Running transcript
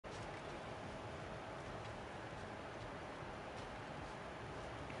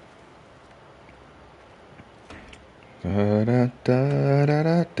Welcome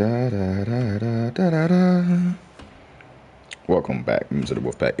back, members of the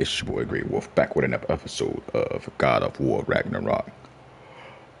Wolf Pack. It's your boy Greiwolph back with another episode of God of War Ragnarok.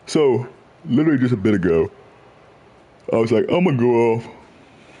 So, literally just a bit ago, I was like, I'm gonna go off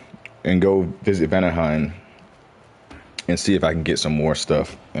and go visit Vanaheim and see if I can get some more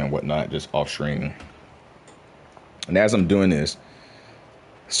stuff and whatnot just off stream. And as I'm doing this,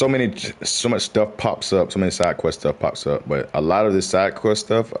 so much stuff pops up, so many side quest stuff pops up, but a lot of this side quest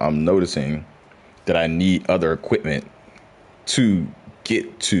stuff, I'm noticing that I need other equipment to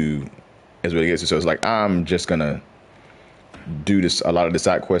get to as what it gets to. So it's like I'm just gonna do this a lot of the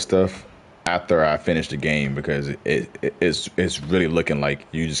side quest stuff after I finish the game, because it's really looking like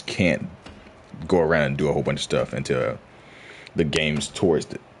you just can't go around and do a whole bunch of stuff until the game's towards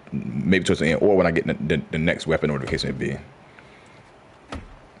the end, or when I get the next weapon, or the case may be.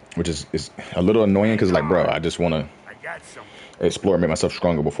 Which is a little annoying, because like, bro, I just want to explore and make myself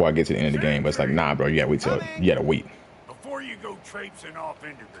stronger before I get to the end of the game. But it's like, nah, bro, you gotta wait. Before you go traipsing off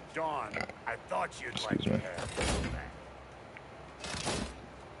into the dawn, I thought you'd Excuse like me. to have this back.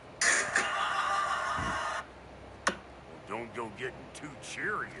 Well, don't go getting too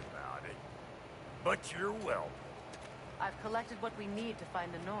cheery about it. But you're welcome. I've collected what we need to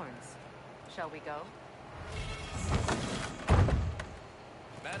find the Norns. Shall we go?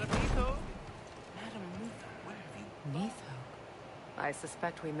 Madam Neatho? Madam Neatho, where have you gone? Neatho. I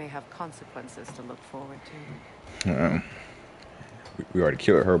suspect we may have consequences to look forward to. We already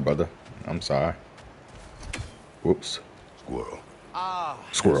killed her, brother. I'm sorry. Whoops. Squirrel.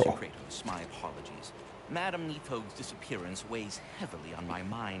 Squirrel. Sir Kratos, my apologies. Madam Neatho's disappearance weighs heavily on my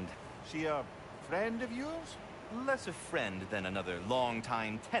mind. She a friend of yours? Less a friend than another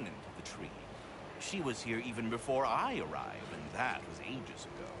long-time tenant of the tree. She was here even before I arrived, and that was ages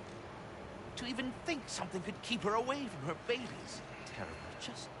ago. To even think something could keep her away from her babies. Terrible,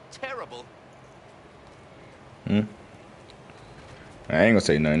 just terrible. I ain't gonna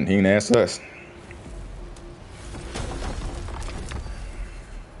say nothing. He ain't asked us.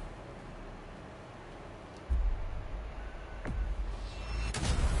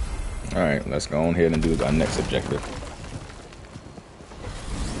 Alright, let's go on ahead and do our next objective.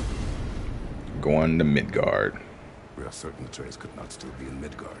 Going to Midgard. We are certain the trace could not still be in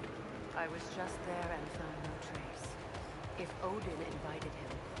Midgard. I was just there and found no trace. If Odin invited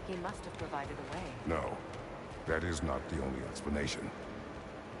him, he must have provided a way. No, that is not the only explanation.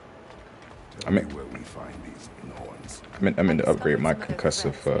 Tell I mean- me where we find these Norns. I meant to upgrade my discovered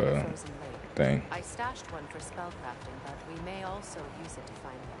some concussive of their threats in the frozen lake. thing. I stashed one for spellcrafting, but we may also use it to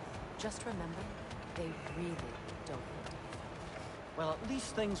find them. Just remember, they really don't want to be found. Well, at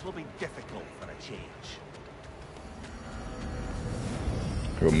least things will be difficult for a change.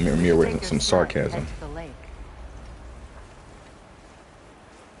 Go mirror with Take some your sled, sarcasm. head to the lake.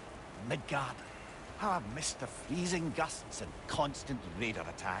 Midgard. How I've missed the freezing gusts and constant raider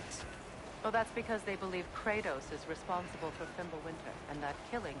attacks. Well, that's because they believe Kratos is responsible for Fimbulwinter, and that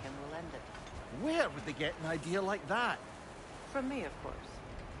killing him will end it. Where would they get an idea like that? From me, of course.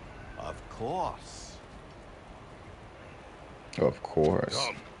 Of course. Of course.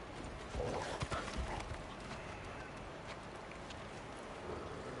 Come.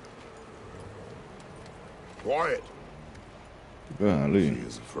 Quiet. She Golly.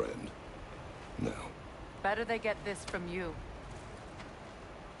 is a friend. Now, Better they get this from you.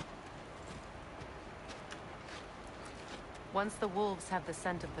 Once the wolves have the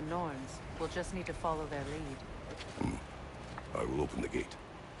scent of the Norns, we'll just need to follow their lead. I will open the gate.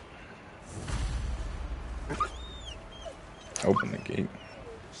 Open the gate.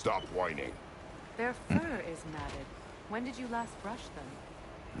 Stop whining. Their fur is matted. When did you last brush them?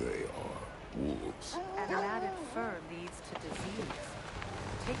 They are wolves. And matted fur leads to disease.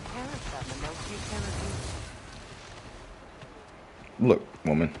 Take care of them and they'll take care of you. Look,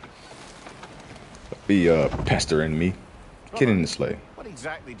 woman. Don't be pestering me. Get in the sleigh. What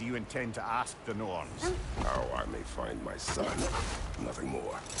exactly do you intend to ask the Norns? How I may find my son. Nothing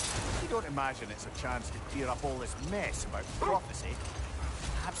more. You don't imagine it's a chance to clear up all this mess about prophecy?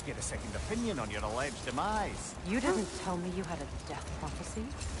 Perhaps get a second opinion on your alleged demise. You didn't tell me you had a death prophecy?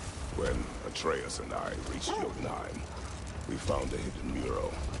 When Atreus and I reached Jotunheim, we found a hidden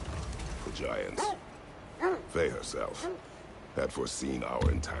mural. The giants, Freya herself, had foreseen our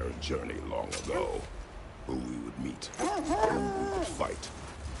entire journey long ago. Who we would meet, who we would fight.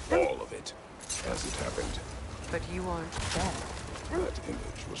 All of it, as it happened. But you aren't dead. That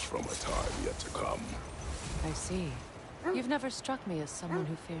image was from a time yet to come. I see. You've never struck me as someone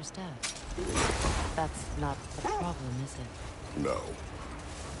who fears death. That's not the problem, is it? No.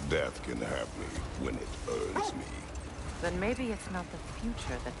 Death can have me when it earns me. Then maybe it's not the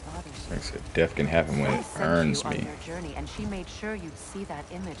future that bothers you. Like I said, death can happen when it Sent earns you on me. your journey, and she made sure you'd see that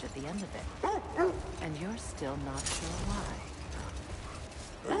image at the end of it. And you're still not sure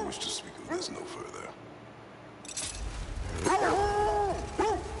why. I wish to speak of this no further.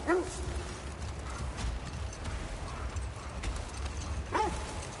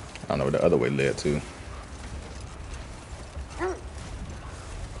 I don't know where the other way led to.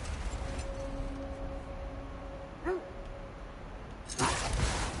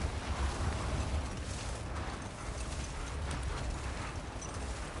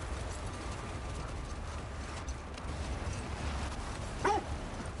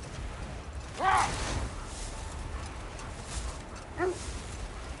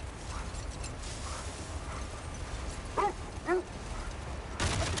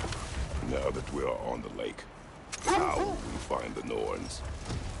 Now that we are on the lake, how will we find the Norns?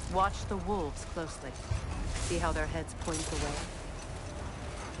 Watch the wolves closely. See how their heads point away?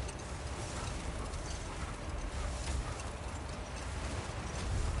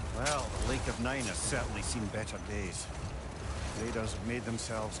 Well, the Lake of Nine has certainly seen better days. Raiders have made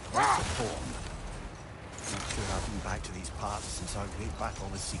themselves quite at home. Not sure I've been back to these parts since our great battle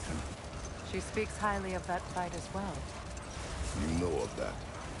with Seacon. She speaks highly of that fight as well. You know of that.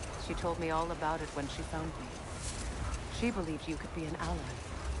 She told me all about it when she found me. She believed you could be an ally.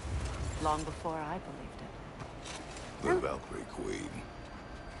 Long before I believed it. The Valkyrie Queen.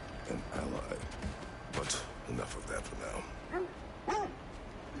 An ally. But enough of that for now.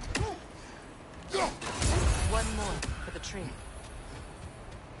 One more for the tree.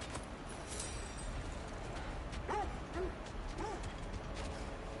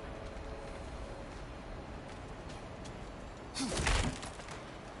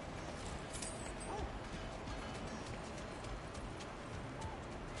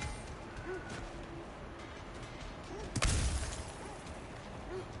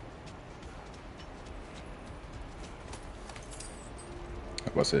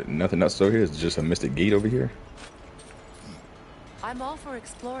 What's it? Nothing else over here? It's just a mystic gate over here? I'm all for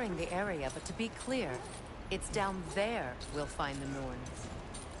exploring the area, but to be clear, it's down there we'll find the Norns.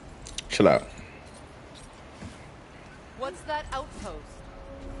 Chill out. What's that outpost?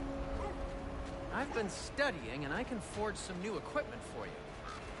 I've been studying, and I can forge some new equipment for you.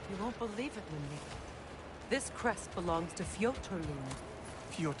 You won't believe it, Lindy. This crest belongs to Fjotorlund.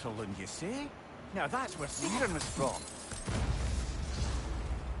 Fjotorlund, you say? Now that's where Seacon was from.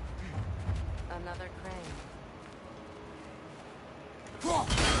 Another crane.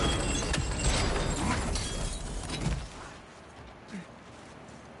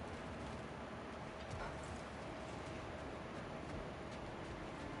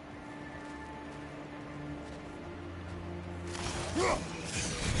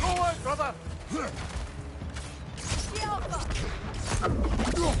 Forward, brother!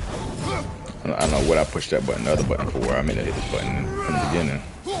 I don't know what I pushed that button, the other button for. I meant to hit this button from the beginning.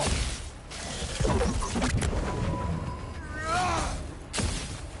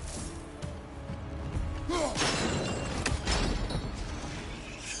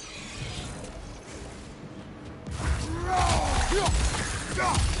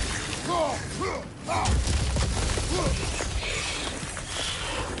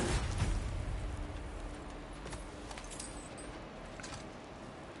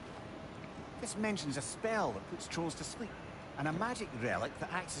 This mentions a spell that puts trolls to sleep, and a magic relic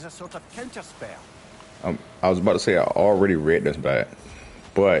that acts as a sort of counter spell. I was about to say I already read this,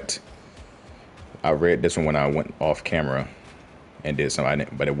 but I read this one when I went off camera and did something,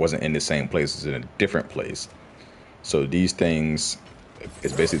 but it wasn't in the same place. It's in a different place. So these things,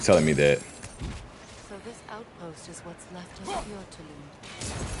 it's basically telling me that. So this outpost is what's left of Fjotorlund.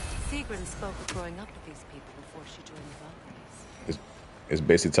 Sigrun spoke of growing up with these people before she joined the Valkyries. It's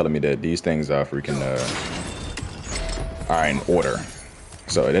basically telling me that these things are freaking are in order.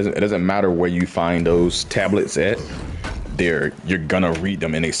 So it doesn't matter where you find those tablets at. You're gonna read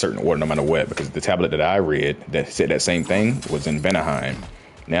them in a certain order no matter what. Because the tablet that I read that said that same thing was in Vanaheim.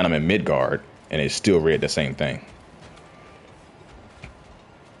 Now I'm in Midgard and it still read the same thing.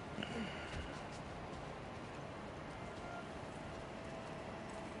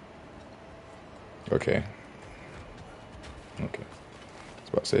 Okay. I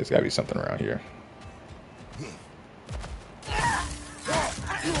was about to say, it's gotta be something around here.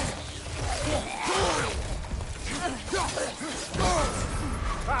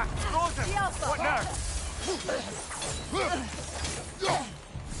 What now?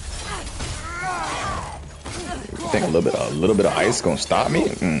 I think a little bit of ice gonna stop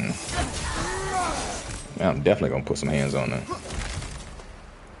me. Man, I'm definitely gonna put some hands on them.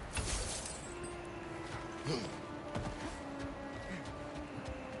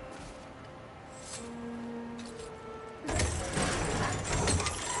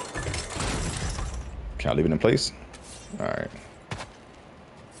 Can I leave it in place? All right.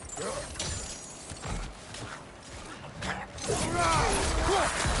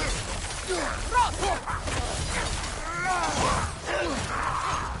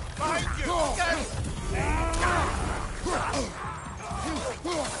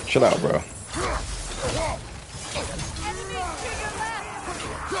 Chill out, bro.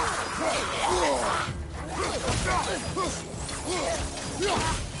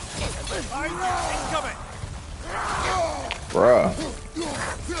 Bruh.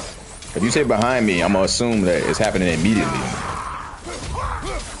 If you say behind me, I'm gonna assume that it's happening immediately.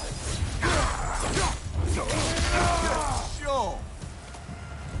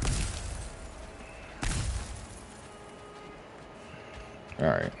 All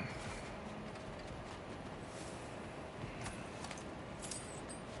right.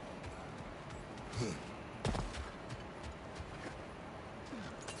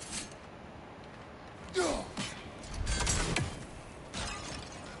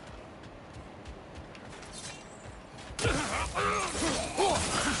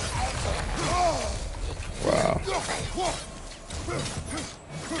 Wow.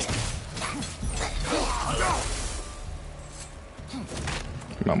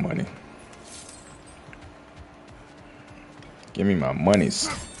 My money. Give me my monies.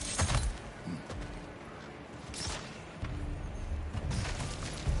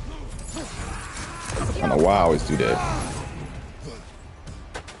 I don't know why I always do that.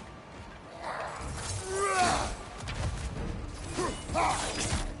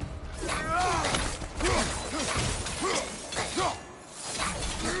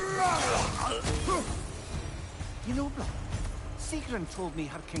 You know, brother, Sigrun told me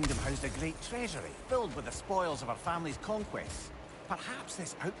her kingdom housed a great treasury filled with the spoils of her family's conquests. Perhaps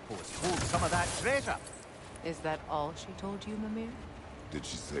this outpost holds some of that treasure. Is that all she told you, Mimir? Did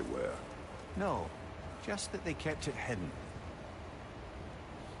she say where? No, just that they kept it hidden.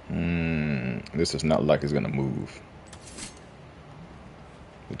 This is not like it's gonna move.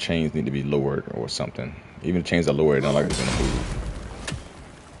 The chains need to be lowered or something. Even the chains are lowered, not like it's gonna move.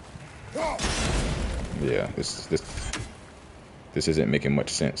 Yeah, this isn't making much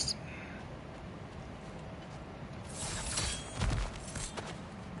sense.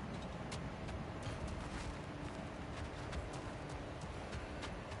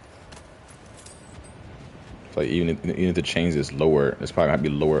 It's like even if the chains is lower, it's probably gonna be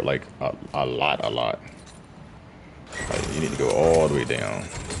lowered like a lot. Like you need to go all the way down.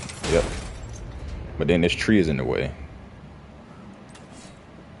 Yep. But then this tree is in the way.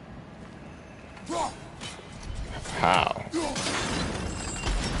 How?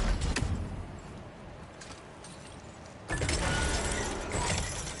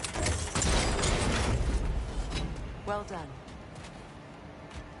 Well done.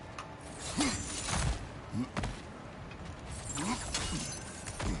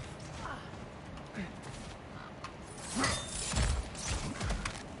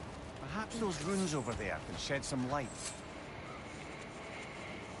 Perhaps those runes over there can shed some light.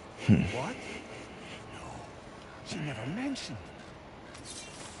 What? No, she never mentioned.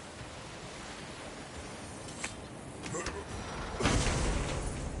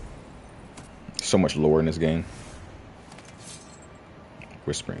 So much lore in this game.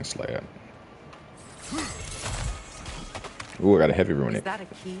 Whispering slab. Ooh, I got a heavy runic. Is that a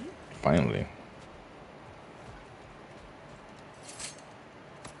key? Finally.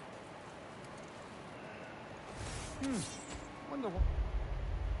 Wonder what.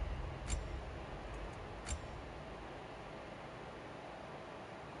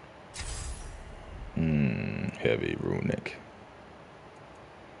 Heavy runic.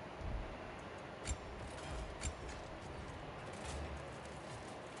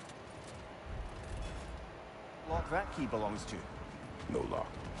 Lock that key belongs to. No lock.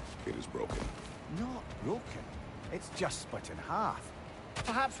 It is broken. Not broken. It's just split in half.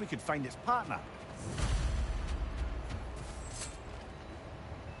 Perhaps we could find its partner.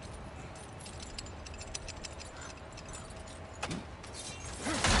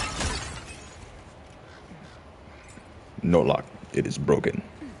 No lock. It is broken.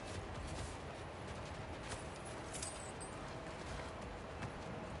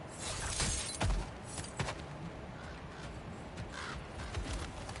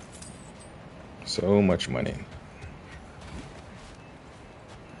 So much money.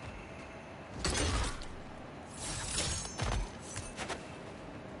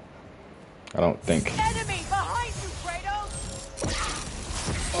 I don't think. Enemy behind you, Kratos!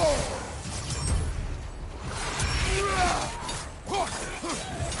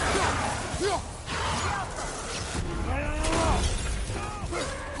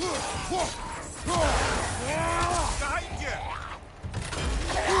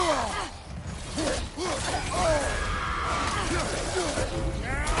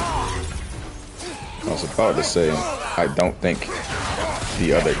 about to say, I don't think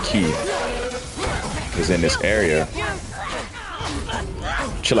the other key is in this area.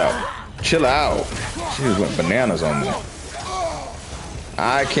 Chill out. Chill out. She just went bananas on me.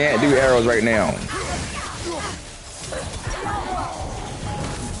 I can't do arrows right now.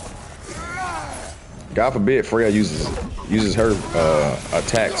 God forbid Freya uses her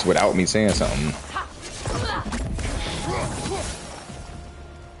attacks without me saying something.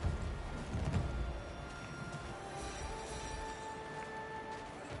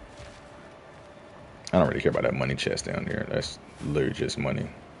 I don't really care about that money chest down there. That's literally just money.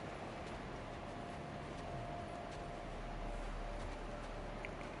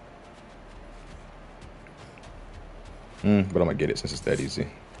 But I'm gonna get it since it's that easy.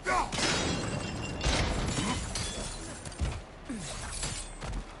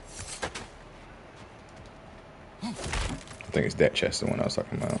 I think it's that chest, the one I was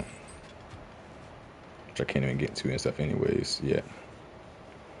talking about. Which I can't even get to and stuff anyways yet.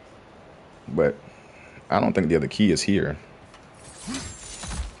 But I don't think the other key is here.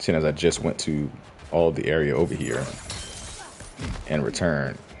 Seeing as I just went to all the area over here and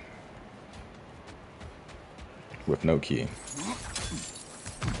returned with no key.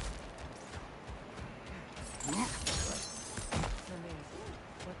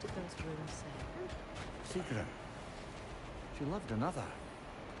 What did those runes say? Secret. She loved another.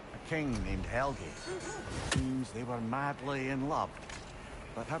 A king named Helge. Seems they were madly in love.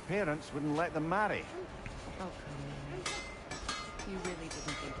 But her parents wouldn't let them marry. Oh, come on. You really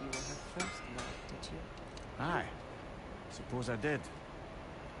didn't think you were her first love, did you? Aye. Suppose I did.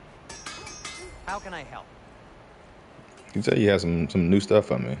 How can I help? You say you have some new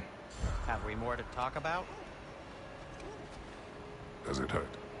stuff on me. Have we more to talk about? Does it hurt?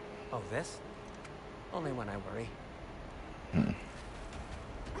 Oh, this? Only when I worry.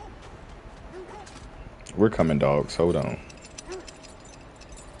 We're coming, dogs. Hold on.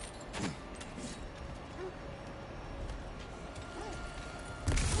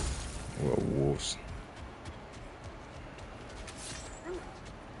 Well, wolves.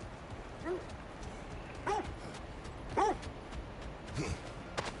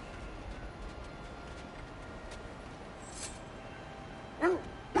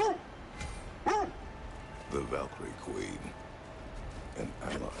 The Valkyrie Queen. An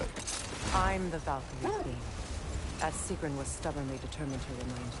ally. I'm the Valkyrie Queen, as Sigrun was stubbornly determined to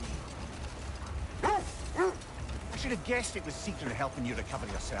remind me. I should have guessed it was Secret helping you recover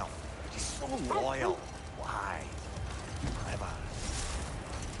yourself. She's so loyal. Why? Clever.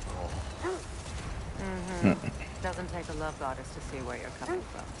 Doesn't take a love goddess to see where you're coming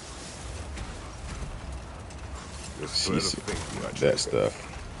from. Just She's spread a fake like that stuff.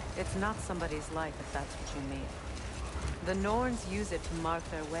 It's not somebody's life, if that's what you mean. The Norns use it to mark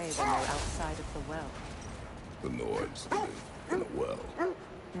their way when they're outside of the well. The Nords live in a well.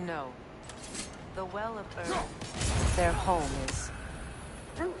 No. The Well of Earth, their home, is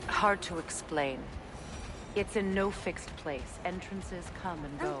hard to explain. It's in no fixed place. Entrances come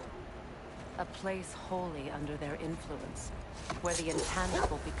and go. A place wholly under their influence, where the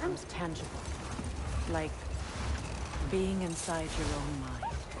intangible becomes tangible. Like being inside your own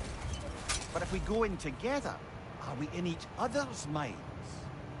mind. But if we go in together, are we in each other's minds?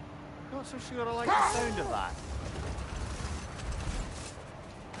 Not so sure I like the sound of that.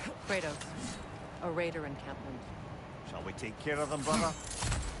 Kratos, a raider encampment. Shall we take care of them, brother?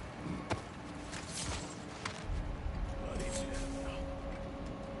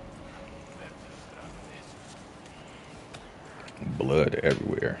 Blood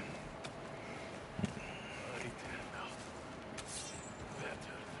everywhere.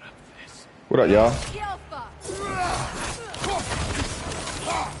 What up, y'all?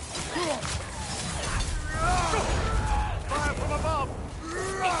 Fire from above!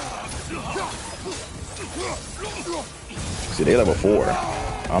 See, they level 4.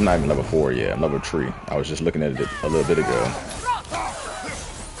 I'm not even level 4 yet. I'm level 3. I was just looking at it a little bit ago.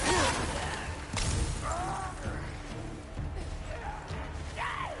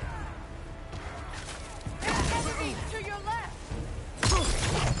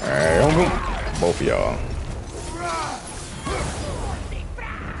 Alright, both of y'all.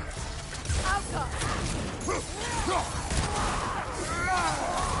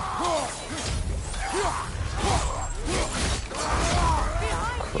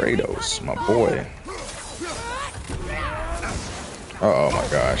 Kratos, my boy. Oh my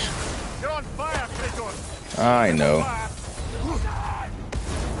gosh. You're on fire, Kratos! I know.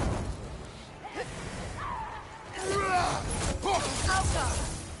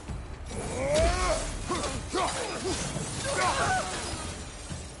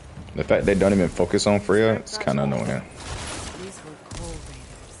 The fact they don't even focus on Freya, it's kind of annoying. These were coal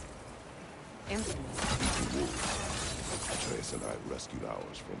raiders. Infamous. Trace and I rescued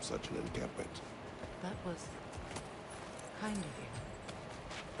ours from such an encampment. That was kind of you.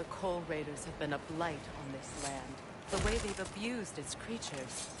 The coal raiders have been a blight on this land. The way they've abused its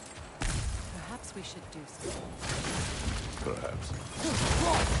creatures. Perhaps we should do something. Perhaps.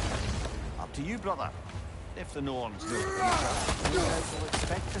 Up to you, brother. If the Norns know the future, you guys will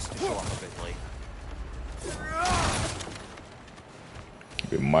expect us to show up a bit late.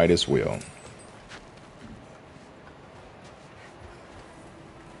 We might as well.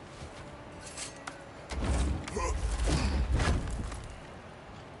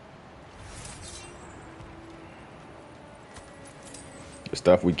 The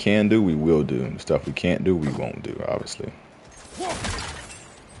stuff we can do, we will do. The stuff we can't do, we won't do, obviously.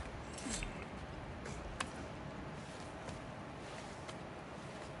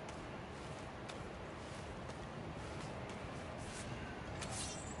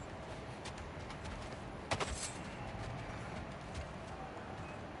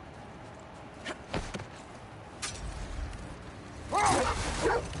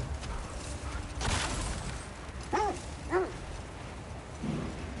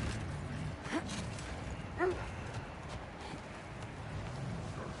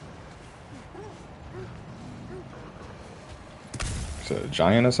 Is that a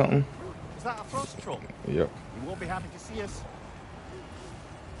giant or something? Is that a frost troll? Yep. You won't be happy to see us.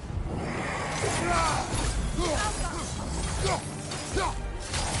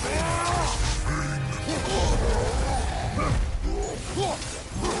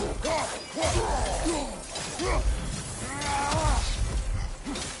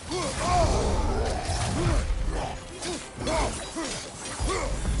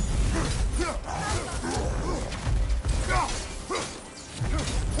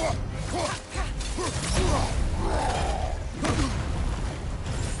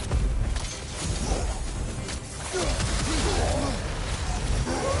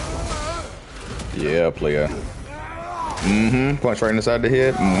 Yeah, player. Punch right inside the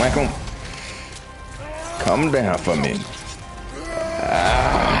head. Whack him. Come down for me.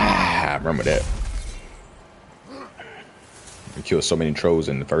 I remember that. We killed so many trolls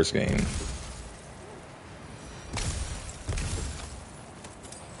in the first game.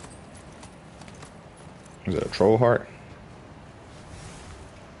 Was it a troll heart?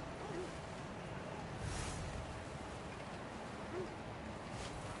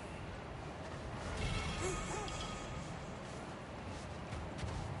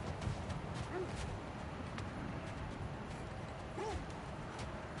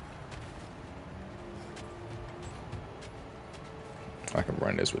 I can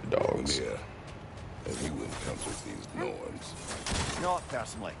run this with dogs. Mimir, have you encountered these Norns? Not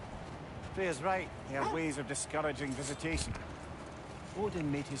personally. Freya's right. They have ways of discouraging visitation.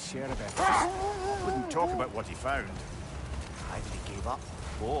 Odin made his share of it. Wouldn't talk about what he found. Either he gave up,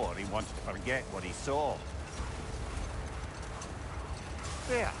 or he wanted to forget what he saw.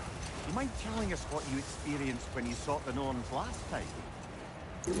 Freya, do you mind telling us what you experienced when you sought the Norns last time?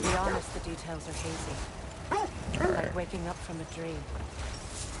 To be honest, the details are hazy. Like waking up from a dream.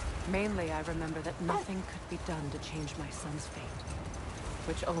 Mainly, I remember that nothing could be done to change my son's fate,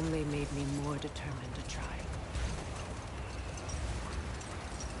 which only made me more determined to try.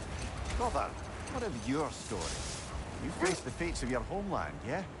 Brother, what of your story? You faced the fates of your homeland,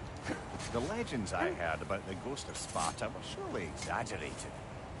 yeah? The legends I heard about the ghost of Sparta were surely exaggerated.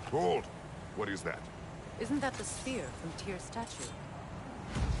 Hold! What is that? Isn't that the sphere from Tyr's statue?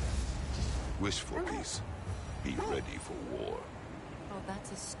 Wish for peace. Be ready for war. Oh,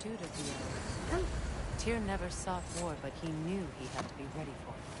 that's astute of you. Tyr never sought war, but he knew he had to be ready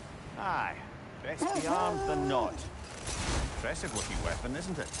for it. Aye, best be armed than not. Impressive looking weapon,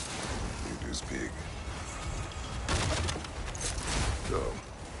 isn't it? It is big. So,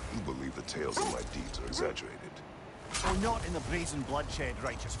 you believe the tales of my deeds are exaggerated? Oh, not in the brazen bloodshed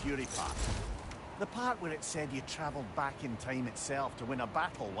righteous fury part. The part where it said you traveled back in time itself to win a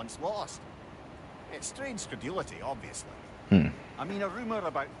battle once lost. It's strange credulity, obviously. I mean, a rumor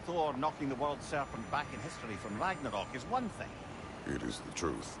about Thor knocking the world serpent back in history from Ragnarok is one thing. It is the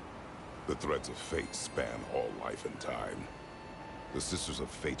truth. The threads of fate span all life and time. The Sisters of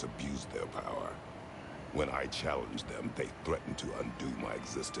Fate abused their power. When I challenged them, they threatened to undo my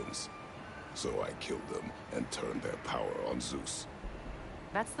existence. So I killed them and turned their power on Zeus.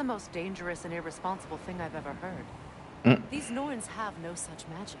 That's the most dangerous and irresponsible thing I've ever heard. These Norns have no such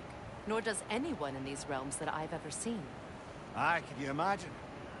magic, nor does anyone in these realms that I've ever seen. Aye, can you imagine?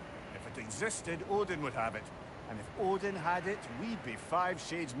 If it existed, Odin would have it. And if Odin had it, we'd be 5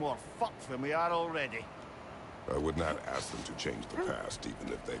 shades more fucked than we are already. I would not ask them to change the past,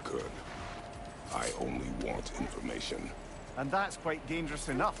 even if they could. I only want information. And that's quite dangerous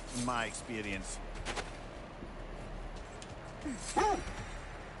enough, in my experience.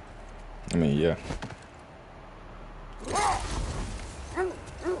 I mean, yeah.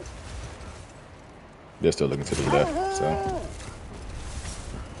 They're still looking to the left, so.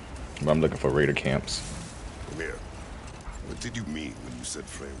 But I'm looking for raider camps. Come here. What did you mean when you said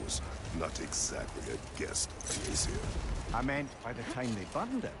Freya was not exactly a guest of Aesir? I meant by the time they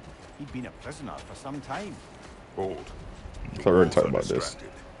burned it, he'd been a prisoner for some time. Hold. I thought we already talked about this.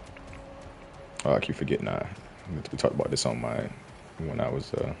 Oh, I keep forgetting. We talked about this on my when I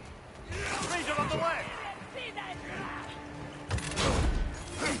was. Razor on the left!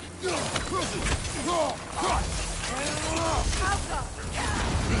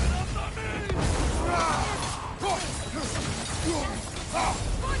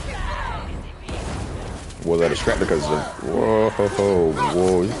 Was I distracted because of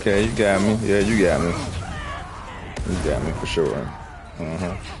whoa, okay, you got me. Yeah, you got me. You got me for sure.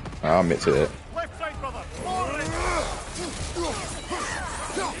 I'll admit to that. Left side, brother! More right!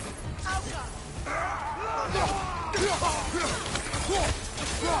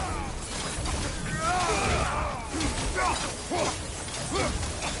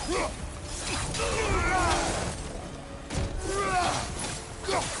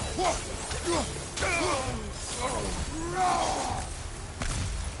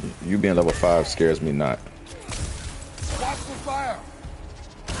 You being level 5 scares me not. Watch the fire!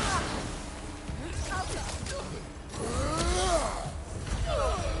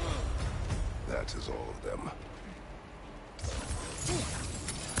 That is all of them.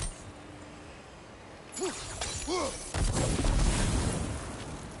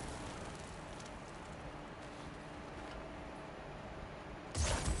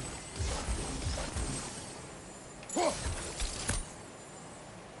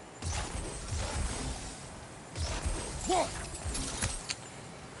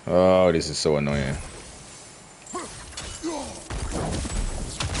 Oh, this is so annoying.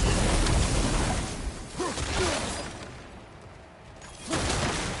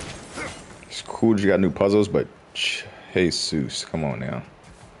 It's cool that you got new puzzles, but Jesus, come on now.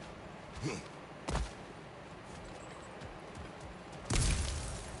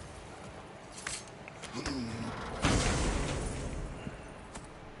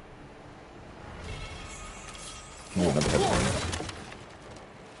 Oh, another heavy runner.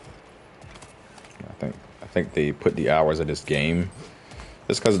 I think they put the hours of this game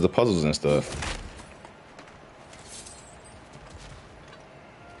just because of the puzzles and stuff.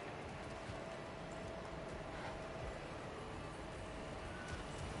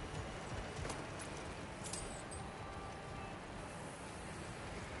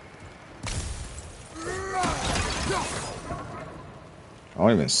 I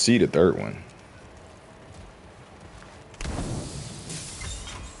don't even see the third one.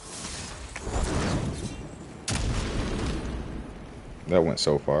 That went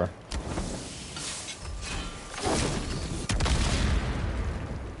so far.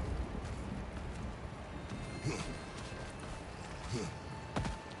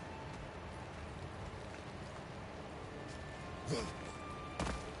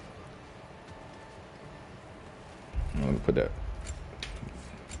 Let me put that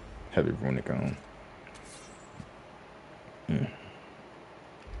heavy runic on.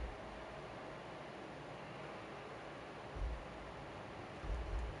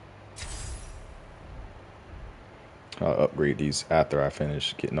 I'll upgrade these after I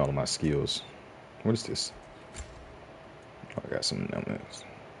finish getting all of my skills. What is this? Oh, I got some numbers.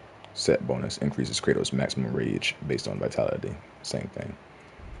 Set bonus increases Kratos' maximum rage based on vitality. Same thing.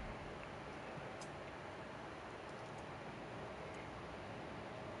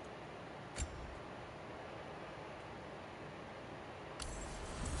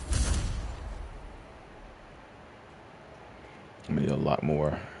 I need a lot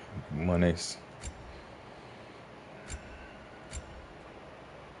more monies.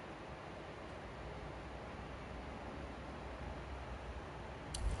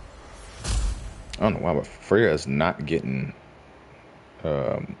 I don't know why, but Freya is not getting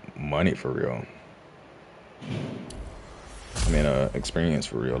money for real. I mean, experience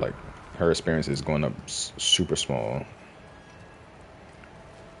for real. Like, her experience is going up super small.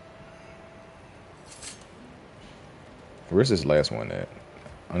 Where's this last one at?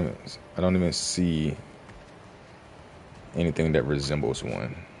 I don't even see anything that resembles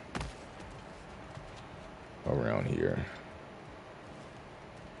one around here.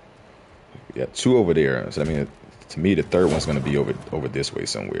 Yeah, 2 over there. So I mean, To me, the third one's gonna be over this way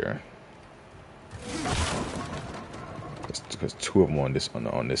somewhere. Because two of them on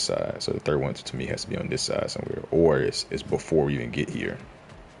this side, so the third one to me has to be on this side somewhere, or it's before we even get here.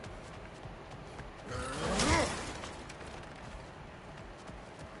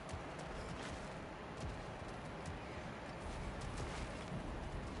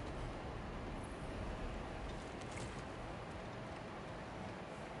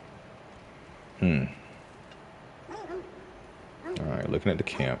 All right, looking at the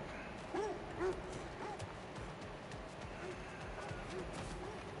camp.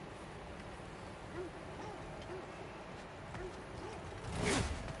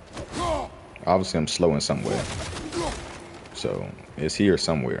 Obviously, I'm slow in some way. So, it's here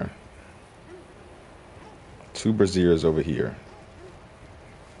somewhere. 2 braziers over here.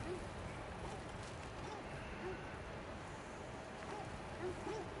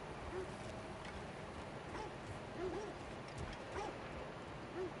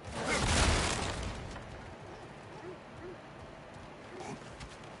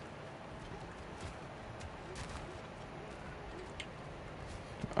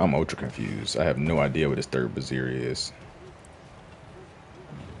 I'm ultra confused. I have no idea what this third brazier is.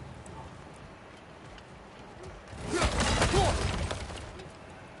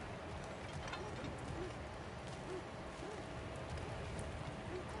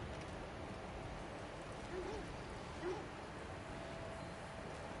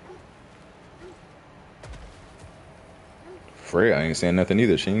 Freya ain't saying nothing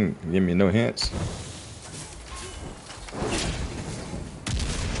either. She ain't give me no hints.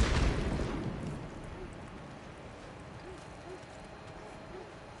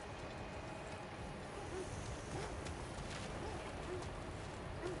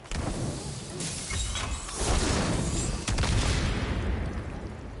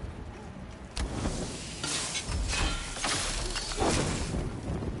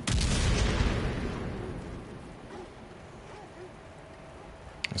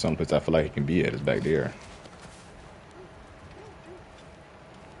 Some place I feel like he can be at is back there.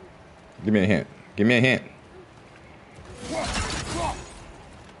 Give me a hint. Give me a hint.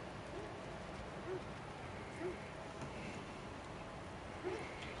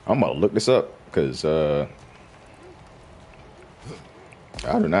 I'm gonna look this up because I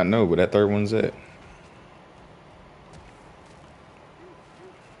do not know where that third one's at.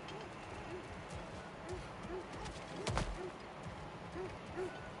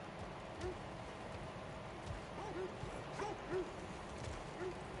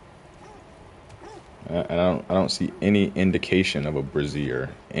 I don't see any indication of a brazier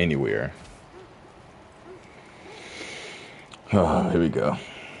anywhere. Oh, here we go.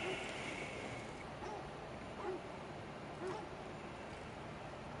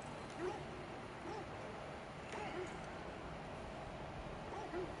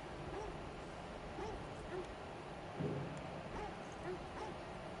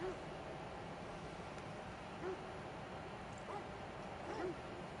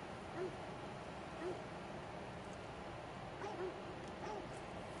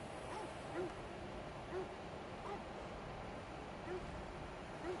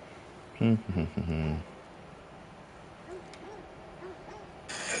 I'm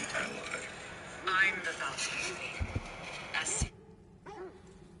the Valkyrie.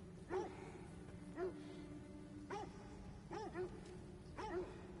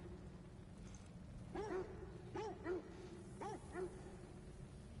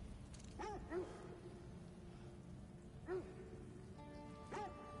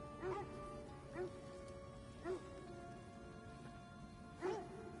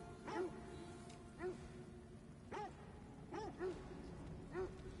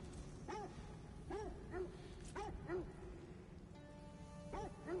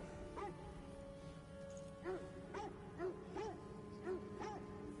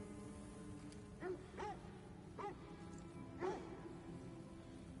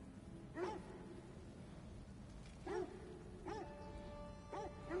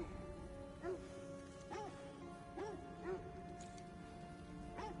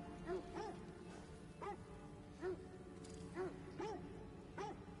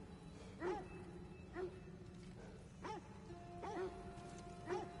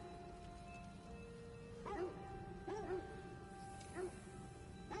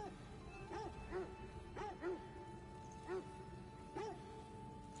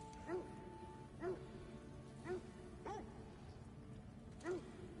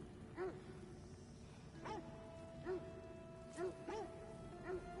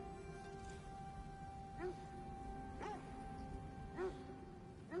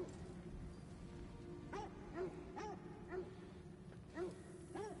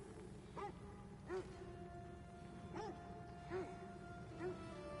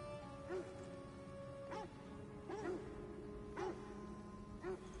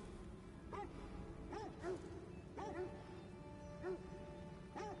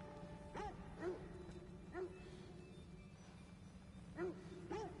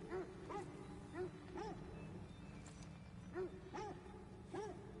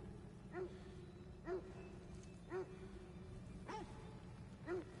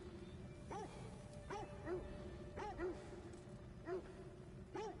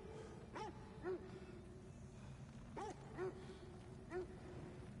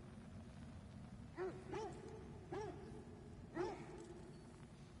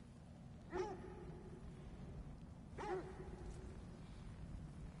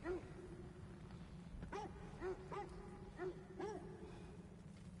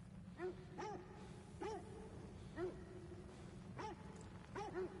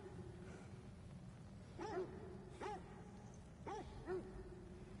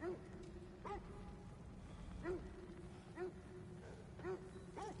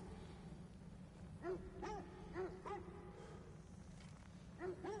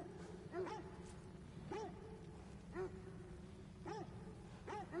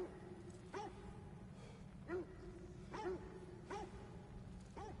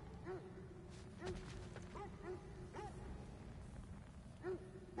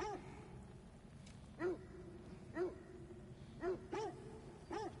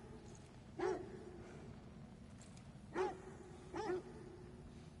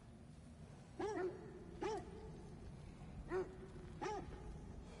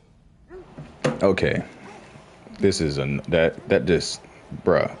 Okay. This is that just,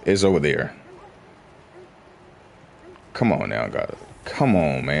 bruh, it's over there. Come on now, God. Come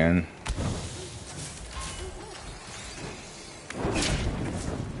on, man.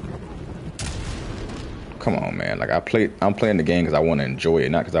 Come on, man. Like I'm playing the game because I want to enjoy it,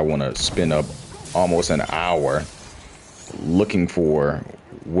 not because I want to spend up almost an hour looking for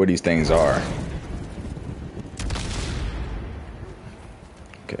where these things are.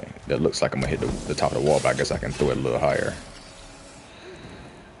 Okay, that looks like I'm gonna hit the top of the wall, but I guess I can throw it a little higher.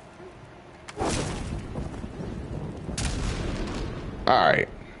 All right,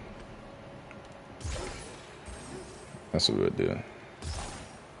 that's what we'll do.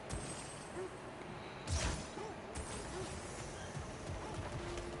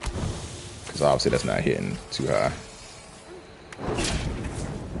 Because obviously that's not hitting too high.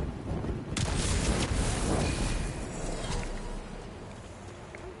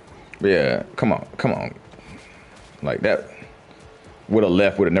 But yeah, come on, come on. Like that would have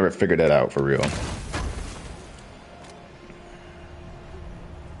left, would have never figured that out for real.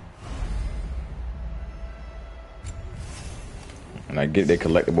 And I get they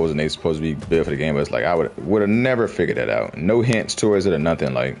collectibles and they supposed to be built for the game, but it's like I would have never figured that out. No hints towards it or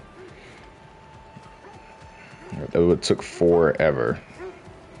nothing. Like it would took forever,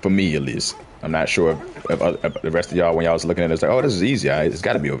 for me at least. I'm not sure if the rest of y'all, when y'all was looking at it, it's like, oh, this is easy. It's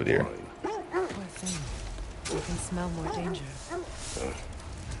got to be over there. Poor thing. You can smell more danger.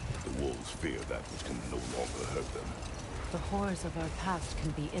 The wolves fear that which can no longer hurt them. The horrors of our past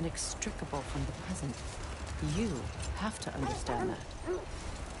can be inextricable from the present. You have to understand that.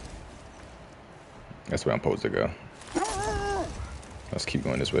 That's where I'm supposed to go. Let's keep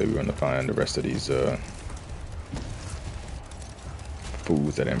going this way. We're going to find the rest of these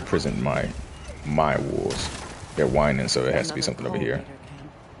fools that imprisoned my wolves. They're whining, so it has to be something over here.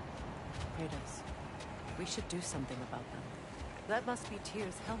 Kratos, we should do something about them. That must be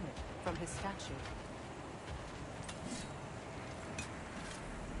Tyr's helmet from his statue.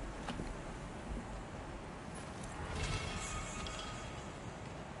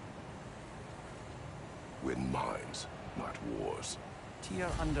 Win minds, not wars. Tyr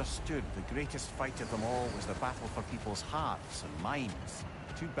understood the greatest fight of them all was the battle for people's hearts and minds.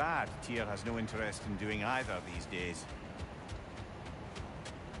 Too bad Tyr has no interest in doing either these days.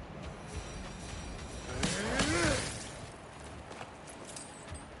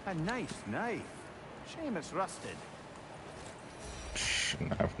 A nice knife. Shame it's rusted.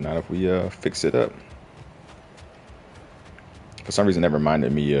 Not if we fix it up. For some reason, that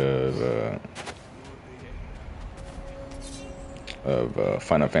reminded me of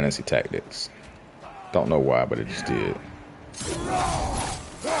Final Fantasy Tactics. Don't know why, but it just did.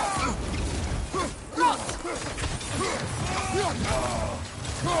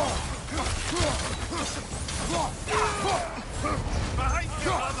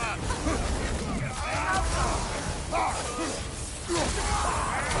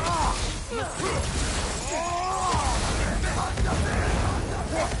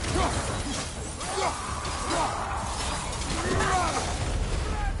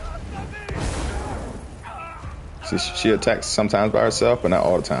 See, she attacks sometimes by herself, but not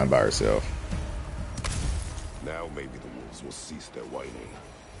all the time by herself. Now maybe the wolves will cease their whining.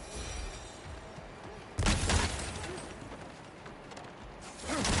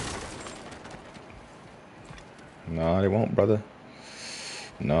 No, they won't, brother.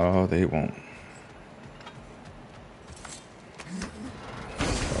 No, they won't.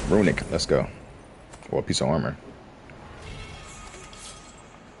 Runic, let's go. Or a piece of armor.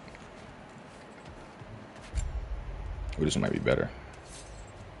 Ooh, this one might be better.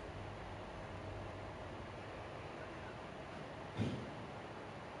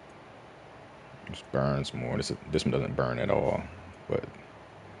 This burns more. This one doesn't burn at all, but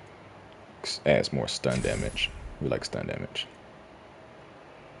adds more stun damage. We like stun damage.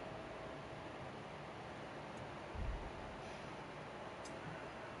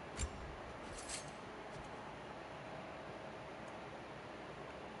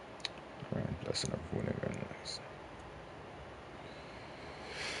 Blessing of Runic.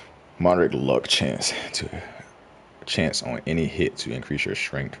 Moderate luck chance on any hit to increase your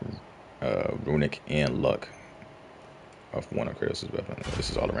strength, runic, and luck of one of Kratos' weapons. This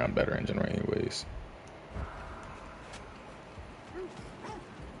is all around better in general, anyways.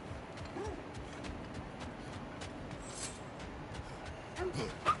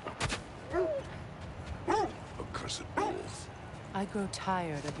 Accursed wolves. I grow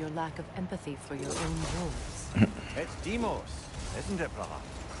tired of your lack of empathy for your own wolves. It's Deimos, isn't it, brother?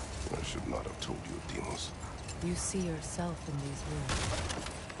 I should not have told you of Deimos. You see yourself in these wolves,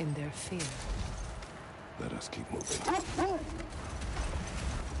 in their fear. Let us keep moving.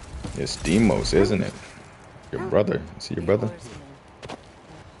 It's Demos, isn't it? Your brother. See your brother?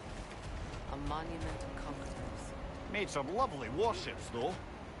 A monument of conquerors. Made some lovely warships, though.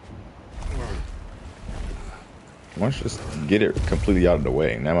 Why don't you just get it completely out of the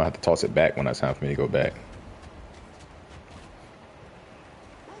way? Now I have to toss it back when it's time for me to go back.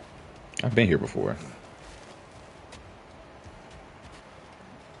 I've been here before.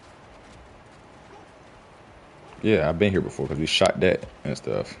 Yeah, I've been here before because we shot that and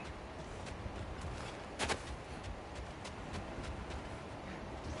stuff.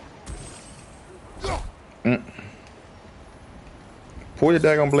 Pull your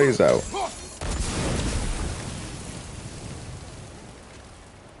daggone blades out.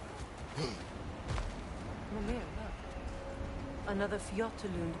 Mimir, look. Another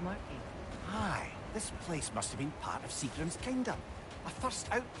Fjotalund marking. Aye, this place must have been part of Sigrun's kingdom. A first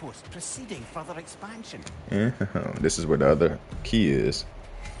outpost preceding further expansion. Yeah, this is where the other key is.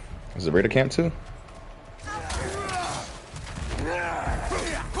 Is it Raider Camp too?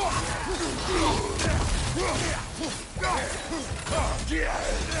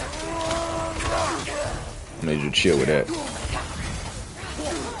 I need you to chill with that.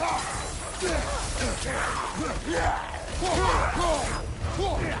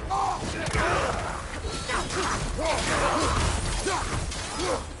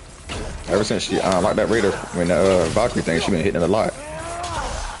 Ever since she unlocked that Raider when the Valkyrie thing, she been hitting it a lot.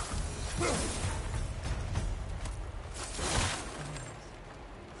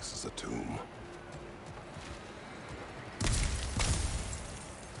 This is a tomb.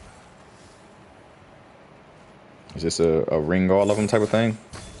 Is this a ring all of them type of thing?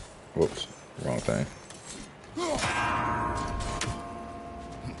 Whoops, wrong thing.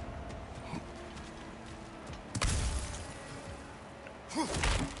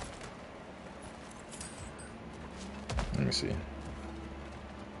 Let me see.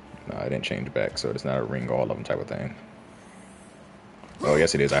 No, I didn't change back, so it's not a ring all of them type of thing. Oh,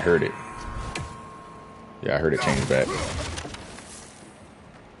 yes it is. I heard it. Yeah, I heard it change back. There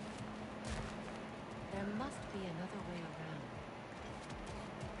must be another way around.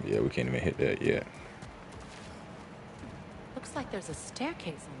 Yeah, we can't even hit that yet. Looks like there's a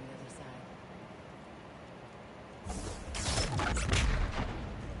staircase on the other side.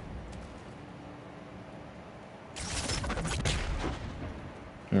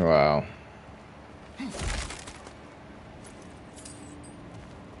 Wow.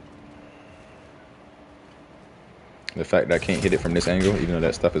 The fact that I can't hit it from this angle, even though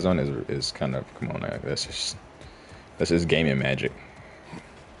that stuff is on, is kind of, come on now, that's just gaming magic.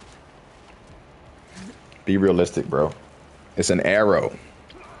 Be realistic, bro. It's an arrow.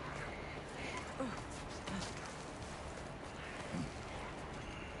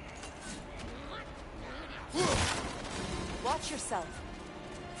 Watch yourself.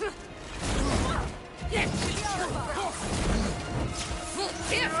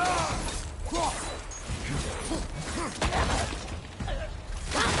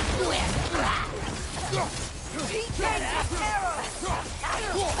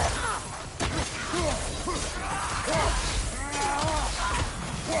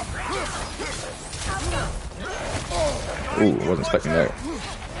 Ooh, I wasn't expecting that.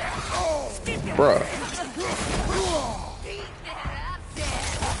 Bruh.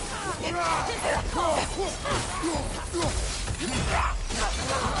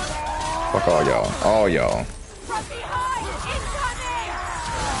 Fuck all y'all. All y'all.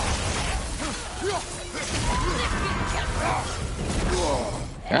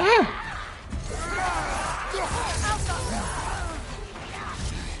 Ah!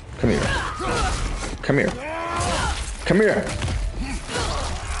 Come here. Come here. Come here.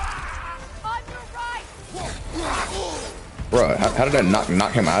 Bruh, how did that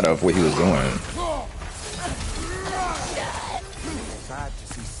knock him out of what he was doing? Sad to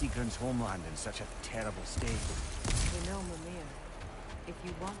see Sigrun's homeland in such a terrible state. You know, Mimir, if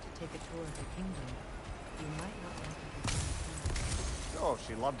you want to take a tour of the kingdom, you might not want to be. Oh,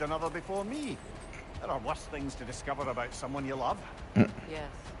 she loved another before me. There are worse things to discover about someone you love. Yes,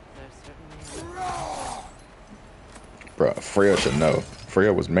 there certainly are. Bruh, Freya should know.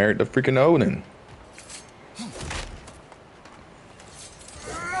 Freya was married to freaking Odin.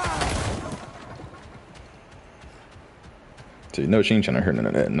 So you know she ain't trying to hear none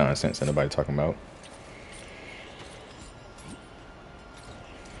of that nonsense that nobody talking about.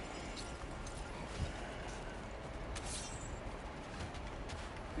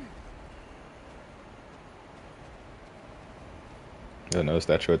 Another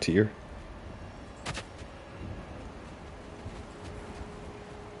statue of Tyr.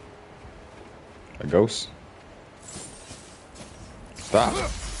 ghost? Stop.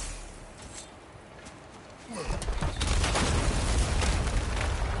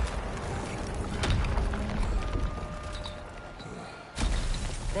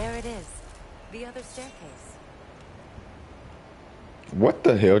 There it is. The other staircase. What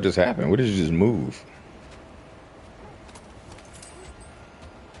the hell just happened? What did you just move?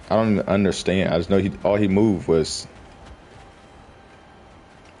 I don't understand. I just know all he moved was...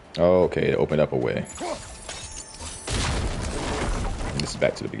 Oh, okay, it opened up a way. And this is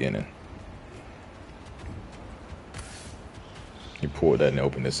back to the beginning. You pulled that and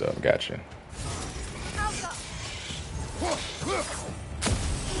opened this up. Gotcha.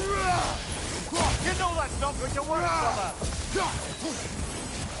 You know that's not going to work, brother.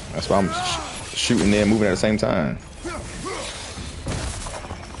 That's why I'm shooting there and moving at the same time.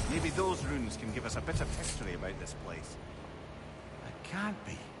 Maybe those runes can give us a bit of history about this place. It can't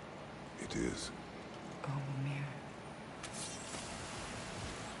be. It is. Oh, Mir.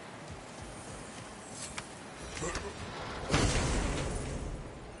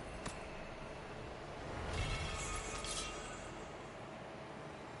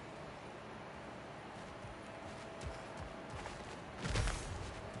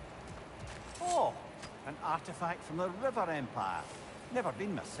 Oh, an artifact from the River Empire. Never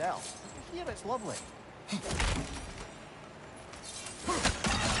been myself. I hear it's lovely.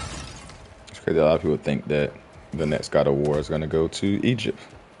 It's crazy. A lot of people think that the next God of War is going to go to Egypt.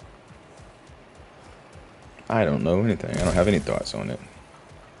 I don't know anything. I don't have any thoughts on it.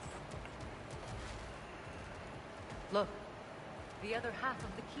 Look, the other half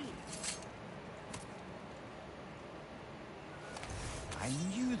of the key. I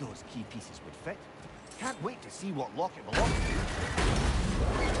knew those key pieces would fit. Can't wait to see what lock it belongs to.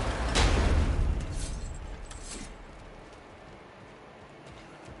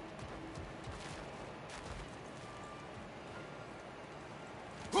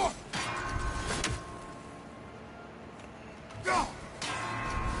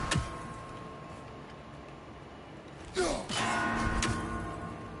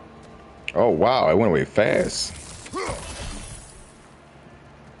 Oh, wow. It went away fast.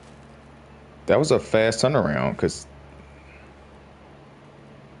 That was a fast turnaround, because...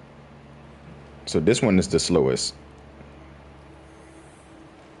 So this one is the slowest.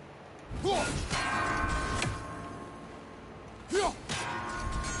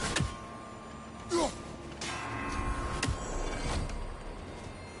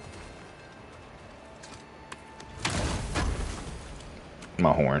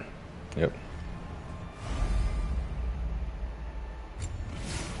 My horn. Yep.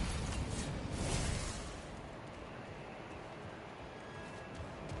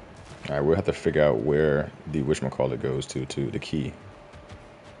 All right, we'll have to figure out where the whatchamacallit goes to the key.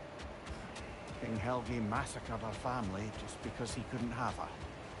 King Helgi massacred her family just because he couldn't have her.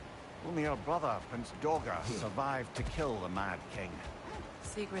 Only her brother, Prince Dogger, survived to kill the Mad King.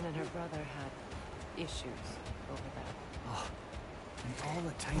 Sigrun and her brother had issues over that. Oh, and all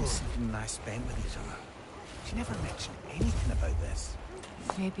the time Sigrun and I spent with each other. She never mentioned anything about this.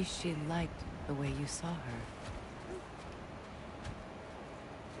 Maybe she liked the way you saw her.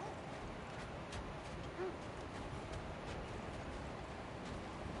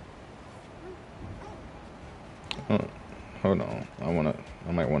 Hold on.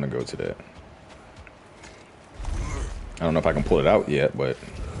 I might want to go to that. I don't know if I can pull it out yet, but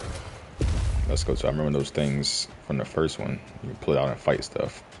let's go to. I remember those things from the first one. You can pull it out and fight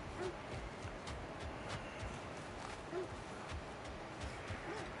stuff.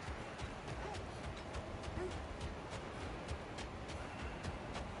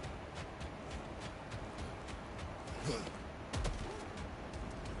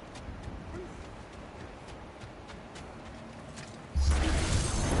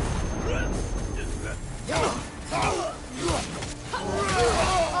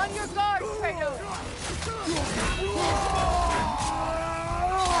 On your guard, Freya!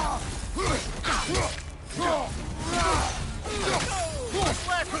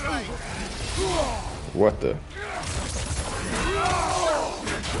 What the?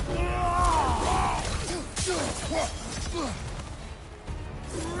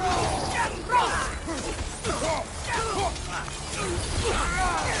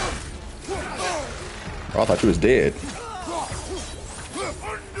 Oh, I thought you was dead.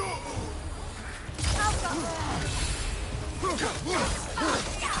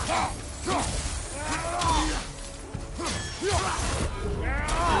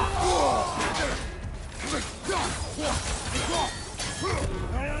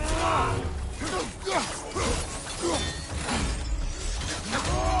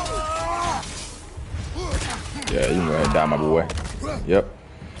 boy. Yep.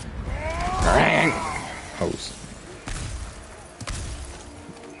 Host.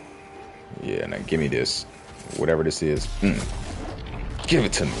 Yeah, now give me this. Whatever this is. Give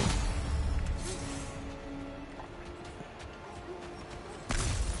it to me.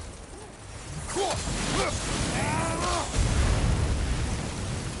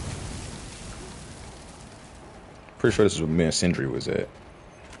 Pretty sure this is where me and Sindri was at.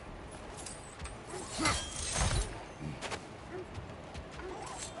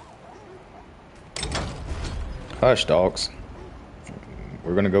 Hush, dogs.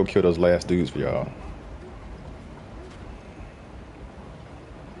 We're gonna go kill those last dudes for y'all.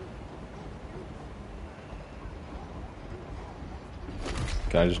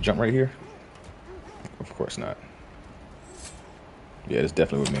 Can I just jump right here? Of course not. Yeah, it's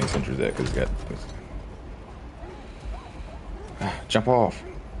definitely where me and Sindri's at, because it's got... Jump off.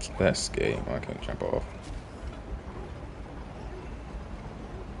 That's gay. Oh, I can't jump off.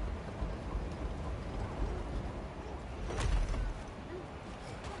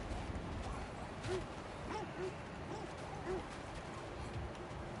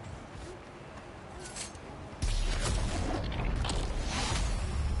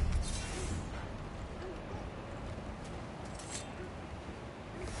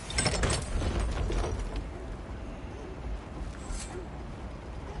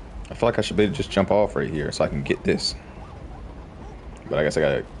 I feel like I should be able to just jump off right here so I can get this. But I guess I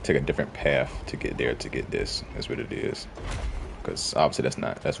gotta take a different path to get there to get this. That's what it is. Because obviously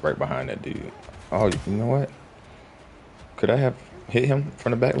that's right behind that dude. Oh, you know what? Could I have hit him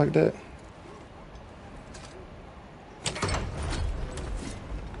from the back like that?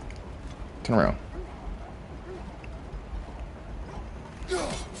 Turn around.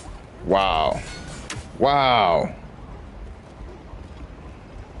 Wow. Wow.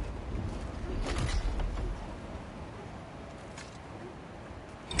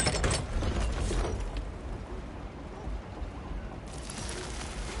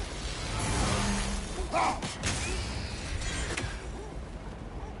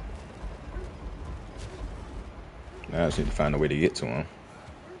 Now I just need to find a way to get to him.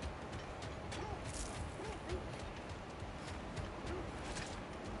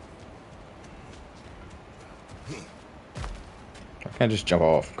 I can't just jump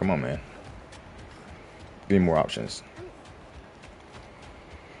off. Come on, man. Give me more options.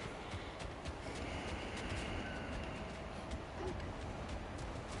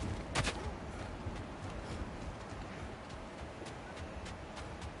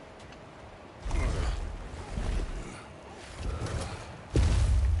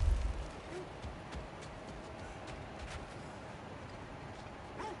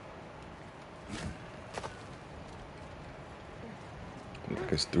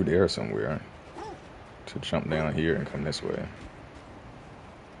 It's through the air somewhere to jump down here and come this way.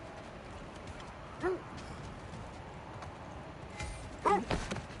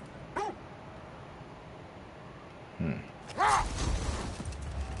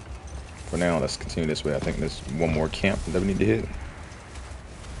 For now, let's continue this way. I think there's one more camp that we need to hit.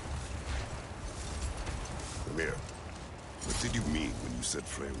 Come here. What did you mean when you said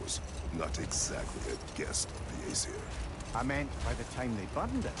Freya was not exactly a guest of the Aesir? I meant by the time they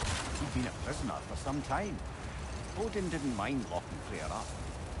burned it, he'd been a prisoner for some time. Odin didn't mind locking Freya up.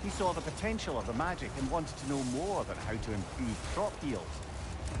 He saw the potential of the magic and wanted to know more than how to improve crop yields.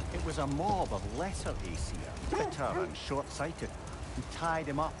 It was a mob of lesser Aesir, bitter and short-sighted, who tied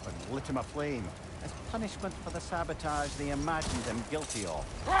him up and lit him aflame as punishment for the sabotage they imagined him guilty of.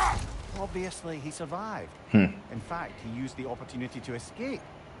 Obviously, he survived. In fact, he used the opportunity to escape.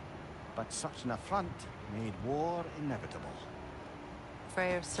 But such an affront made war inevitable.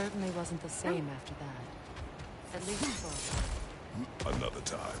 Freya certainly wasn't the same after that. At least for... Another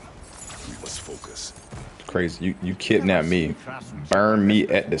time. We must focus. Crazy. You kidnap me, burn me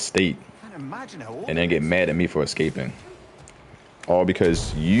at the stake, and then get mad at me for escaping. All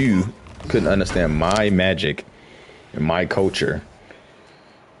because you couldn't understand my magic and my culture.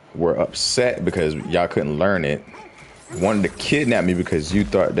 Were upset because y'all couldn't learn it. Wanted to kidnap me because you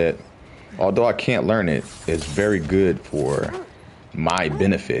thought that although I can't learn it, it's very good for my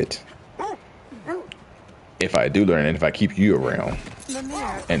benefit if I do learn it, if I keep you around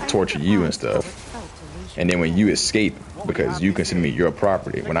and torture you and stuff. And then when you escape because you consider me your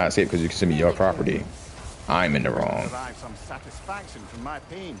property, when I escape because you consider me your property, I'm in the wrong. Derive some satisfaction from my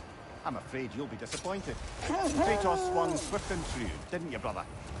pain. I'm afraid you'll be disappointed. Kratos swung swift and true, didn't you, brother?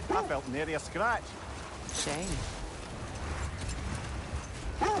 I felt nary a scratch. Shame.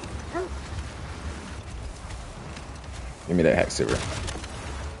 Give me that hack silver.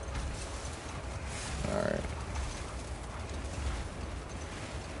 Alright.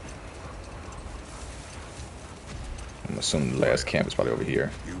 I'm assuming the last camp is probably over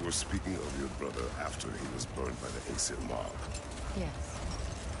here. You were speaking of your brother after he was burned by the Aesir mob. Yes.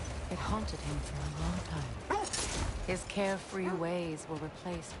 It haunted him for a long time. His carefree ways were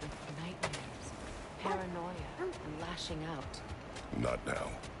replaced with nightmares, paranoia, and lashing out. Not now.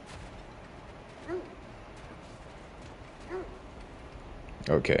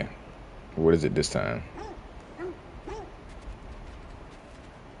 Okay. What is it this time?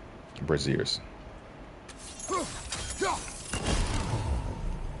 Braziers.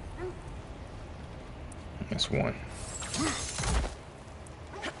 That's one.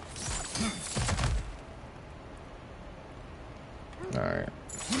 All right.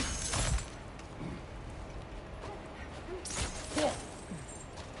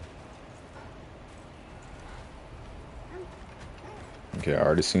 Okay, I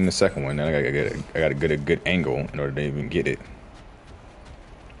already seen the second one. Now I gotta get a good angle in order to even get it.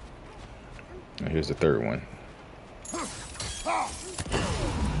 Now here's the third one.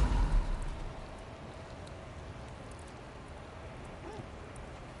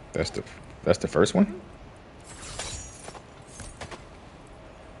 That's the first one?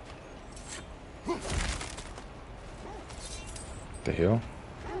 The hell?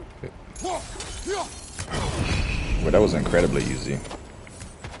 Well, that was incredibly easy.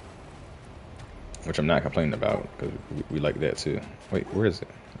 Which I'm not complaining about, because we like that too. Wait, where is it?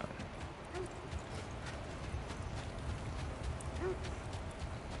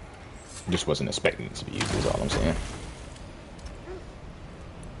 Just wasn't expecting it to be easy, is all I'm saying.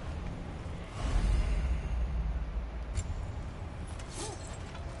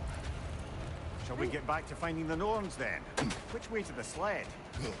 Shall we get back to finding the Norns then? Which way to the sled?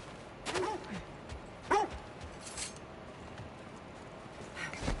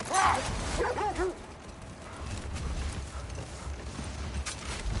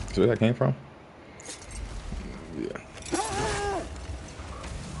 See where that came from? Yeah.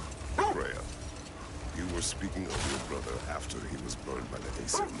 Freya, you were speaking of your brother after he was burned by the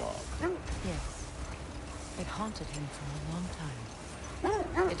Aesir mob. Yes. It haunted him for a long time.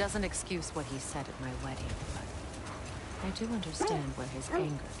 It doesn't excuse what he said at my wedding, but I do understand where his anger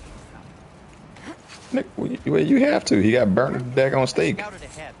came from. Nick, well, you have to. He got burnt to death on stake. Scouted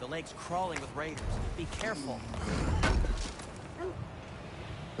ahead. The lake's crawling with raiders. Be careful.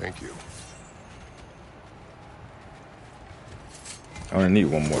 Thank you. I only need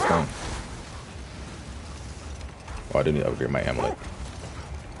one more thing. Oh, I didn't upgrade my amulet.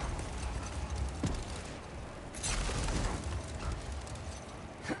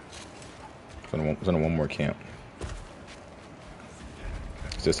 It's on one more camp.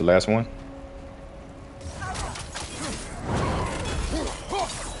 Is this the last one?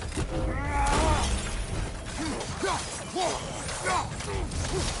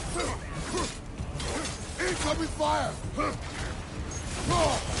 Incoming fire!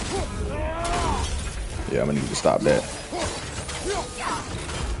 Yeah, I'm gonna need to stop that.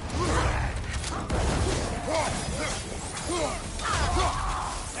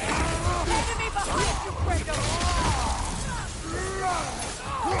 Enemy behind you, Kratos!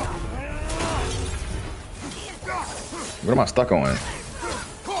 What am I stuck on?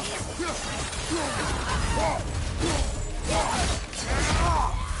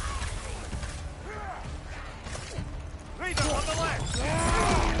 Raiders on the left!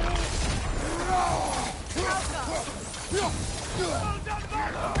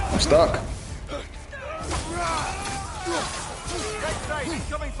 I'm stuck. Right side,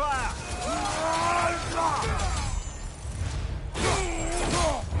 incoming fire!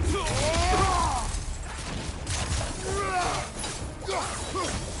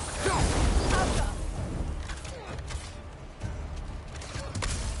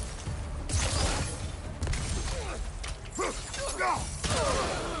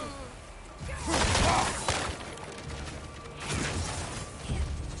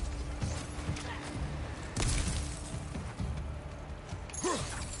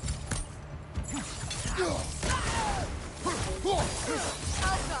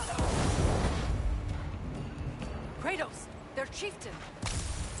 Kratos, their chieftain.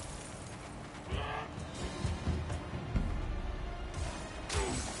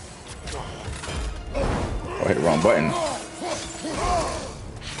 Oh, I hit the wrong button.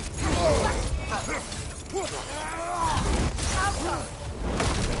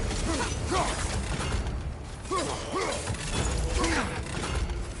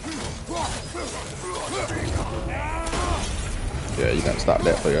 Yeah, you gotta stop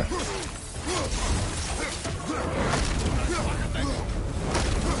that player.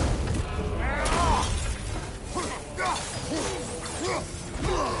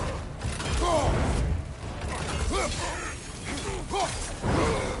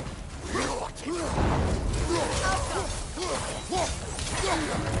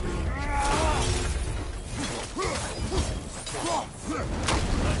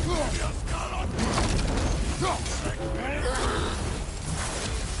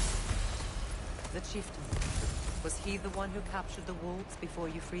 The chieftain. Was he the one who captured the wolves before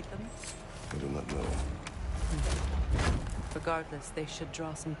you freed them? I do not know. Regardless, they should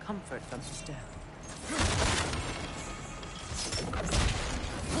draw some comfort from his death.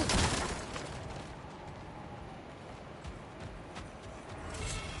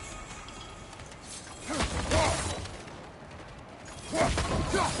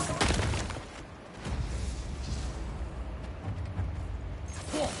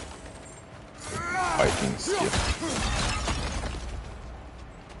 Viking skill.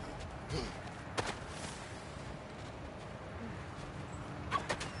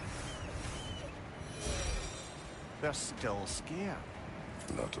 They're still scared.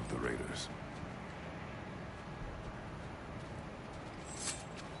 Not of the raiders.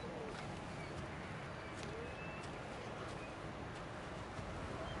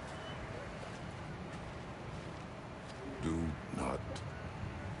 Do not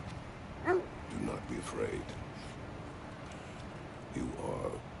be afraid. You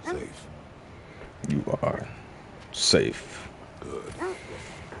are safe. You are safe. Good.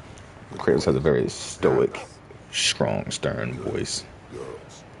 Kratos has a very stoic, strong, stern voice.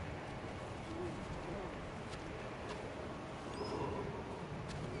 Girls.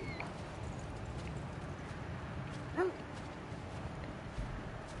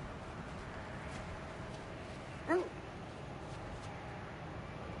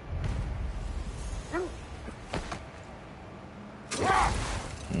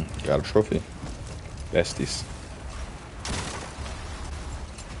 Got a trophy. Besties.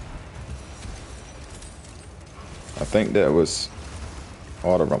 I think that was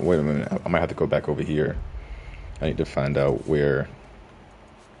all the wrong. Wait a minute. I might have to go back over here. I need to find out where.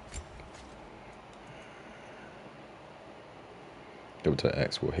 Delta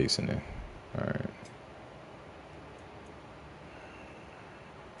X will hasten it. Alright.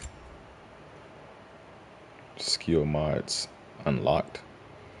 Skill mods unlocked.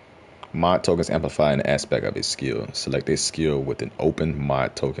 Mod tokens amplify an aspect of a skill. Select a skill with an open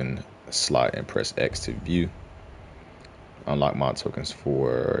mod token slot and press X to view. Unlock mod tokens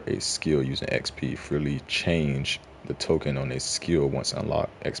for a skill using XP. Freely change the token on a skill once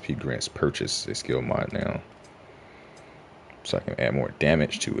unlocked. XP grants purchase a skill mod now. So I can add more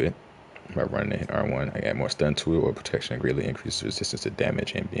damage to it by running it R1. I can add more stun to it or protection and greatly increase resistance to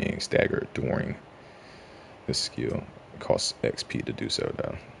damage and being staggered during the skill. It costs XP to do so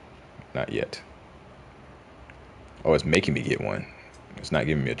though. Not yet. Oh, it's making me get one. It's not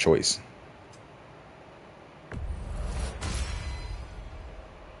giving me a choice.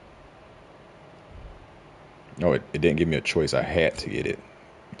 No, it didn't give me a choice. I had to get it.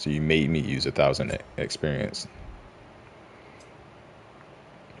 So you made me use 1,000 experience.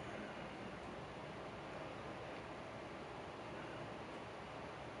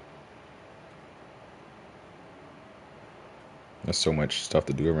 There's so much stuff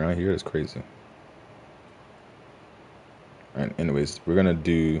to do around here. It's crazy. And anyways, we're gonna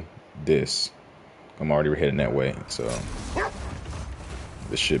do this. I'm already heading that way, so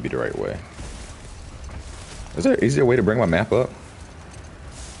this should be the right way. Is there an easier way to bring my map up?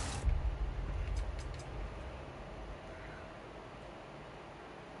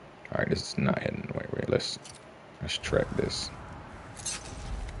 Alright, this is not heading the right way. Let's track this.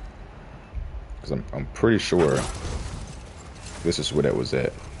 Because I'm pretty sure this is where that was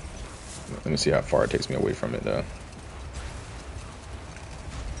at. Let me see how far it takes me away from it though.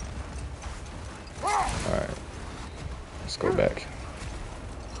 Alright. Let's go back.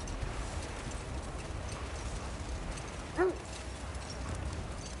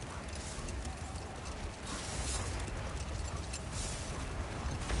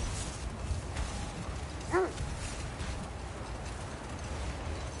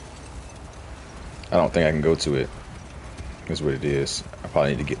 I don't think I can go to it. That's what it is. I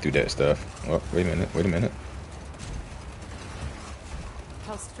probably need to get through that stuff. Oh, wait a minute.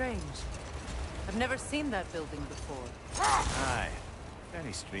 How strange. I've never seen that building before. Aye,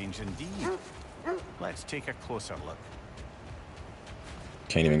 very strange indeed. Let's take a closer look.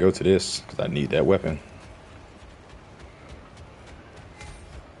 Can't even go to this because I need that weapon.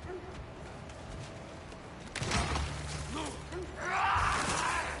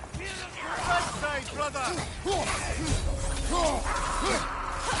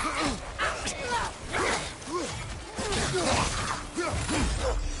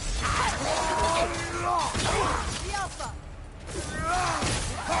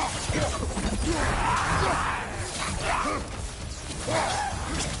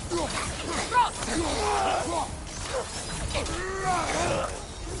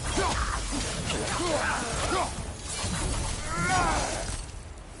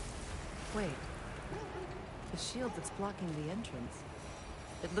 Wait. The shield that's blocking the entrance.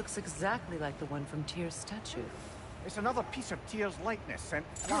 It looks exactly like the one from Tyr's statue. It's another piece of Tyr's likeness sent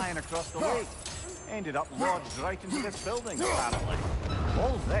flying across the lake. Ended up lodged right into this building, apparently.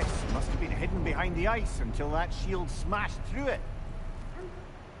 All this must have been hidden behind the ice until that shield smashed through it.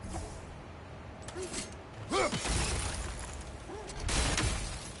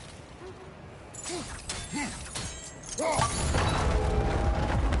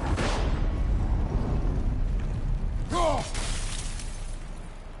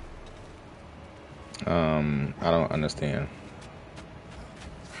 I don't understand.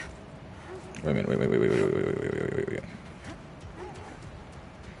 Wait a minute, wait.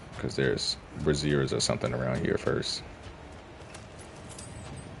 Because there's braziers or something around here first.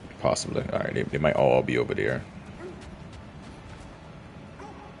 Possibly. Alright, they might all be over there.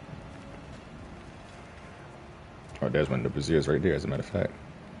 Oh, there's one of the braziers right there, as a matter of fact.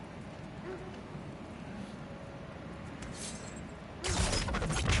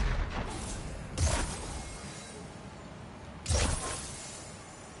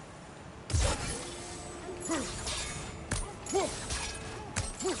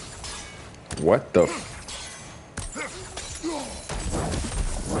 What the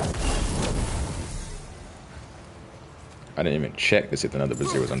I didn't even check to see if another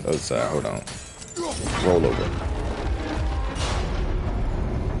brazier was on the other side. Hold on. Roll over.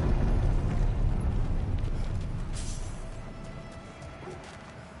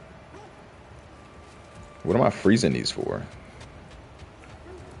 What am I freezing these for?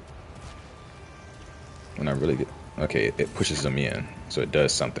 When I really get... Okay, it pushes them in, so it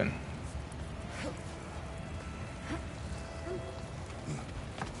does something.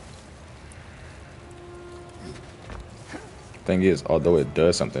 Thing is, although it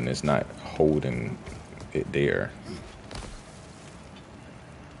does something, it's not holding it there.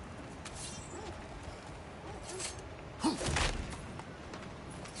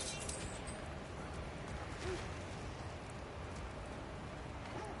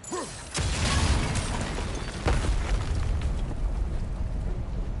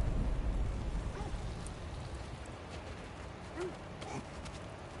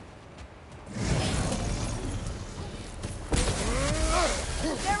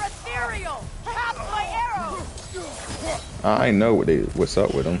 I know what's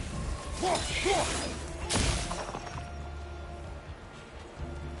up with them.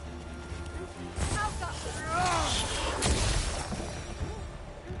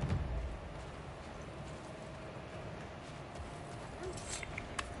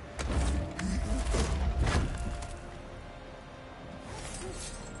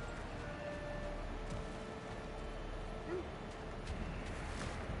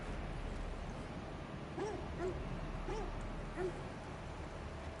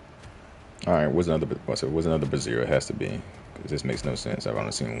 All right, what's another brazier? It has to be, because this makes no sense. I've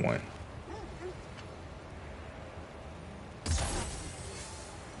only seen one.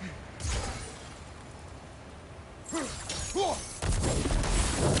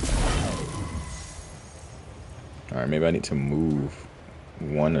 All right, maybe I need to move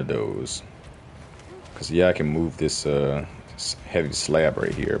one of those, because yeah, I can move this heavy slab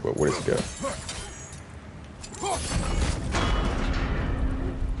right here, but where does it go?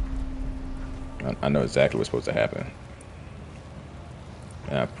 I know exactly what's supposed to happen.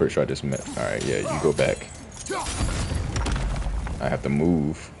 And I'm pretty sure I just met. Alright, yeah, you go back. I have to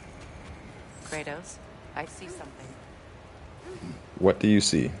move. Kratos, I see something. What do you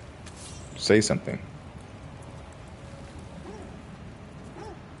see? Say something.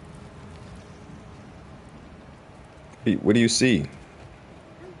 What do you see?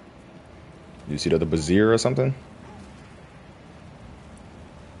 You see the other brazier or something?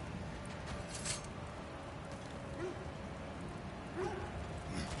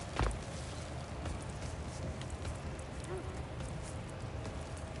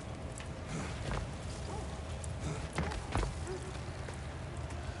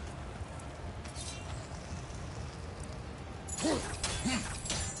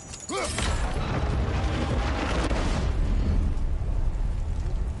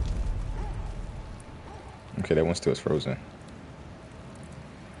 Okay, that one still is frozen.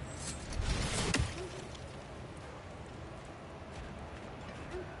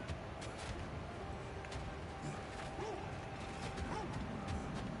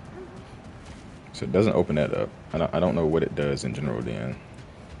 So it doesn't open that up. I don't know what it does in general then.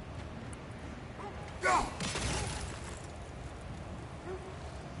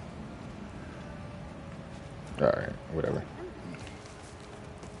 Alright, whatever.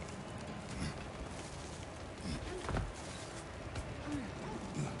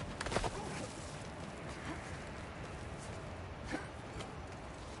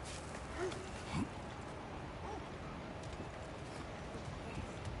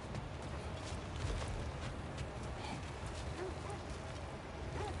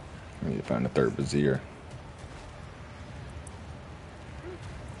 Found the third brazier.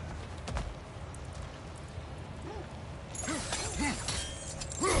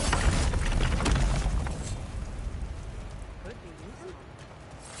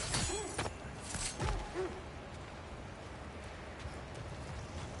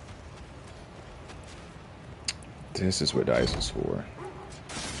 This is what the ice is for.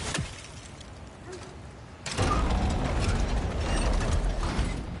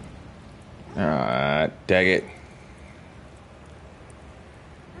 Ah, dang it.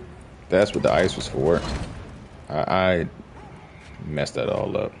 That's what the ice was for. I messed that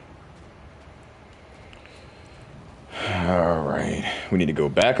all up. Alright. We need to go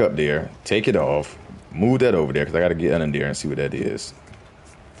back up there, take it off, move that over there, because I got to get under there and see what that is.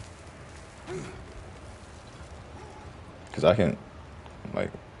 Because I can, like,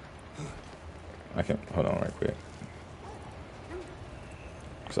 hold on right quick.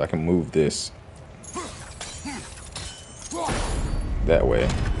 Because I can move this that way.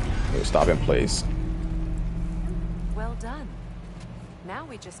 It'll stop in place. Well done. Now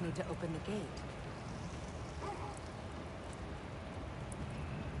we just need to open the gate.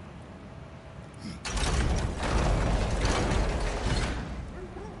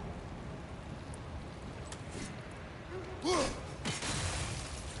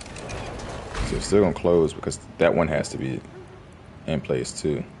 So it's still gonna close because that one has to be in place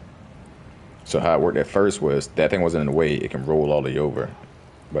too. So how it worked at first was that thing wasn't in the way; it can roll all the way over.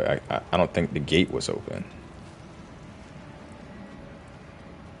 But I don't think the gate was open.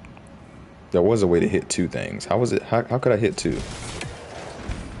 There was a way to hit two things. How was it? How could I hit two?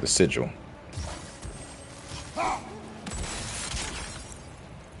 The sigil.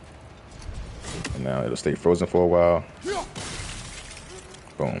 And now it'll stay frozen for a while.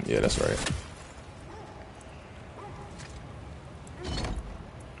 Boom. Yeah, that's right.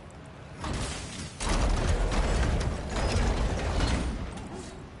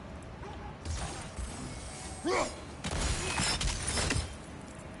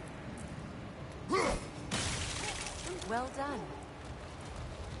 Well done.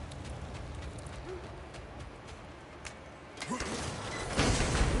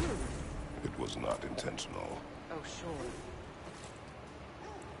 It was not intentional. Oh, sure.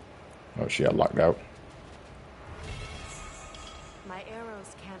 Oh, she got locked out. My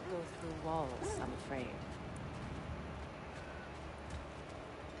arrows can't go through walls, I'm afraid.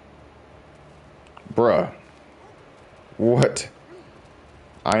 Bruh. What?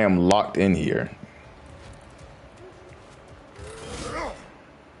 I am locked in here.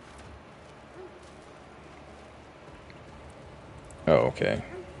 Oh, okay.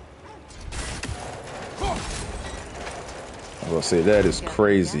 I will say that is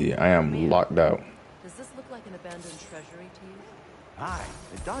crazy. I am locked out. Does this look like an abandoned treasury to you? Aye,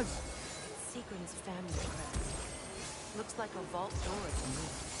 it does. It's Seagram's family crest. Looks like a vault door to me.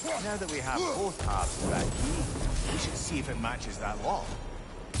 Now that we have both halves of that key, we should see if it matches that lock.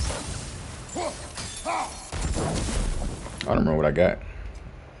 I don't remember what I got.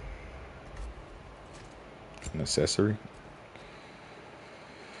 An accessory.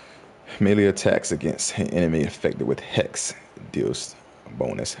 Melee attacks against an enemy affected with Hex deals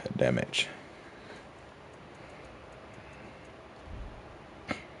bonus damage.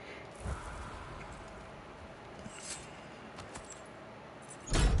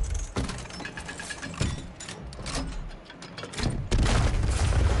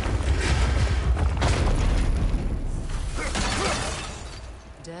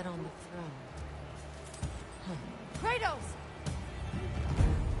 Dead on the throne. Kratos!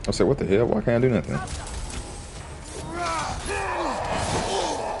 I said, what the hell? Why can't I do nothing?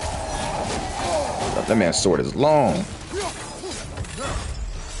 That man's sword is long.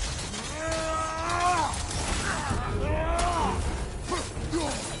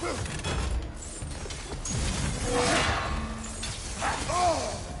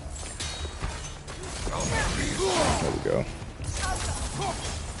 There we go.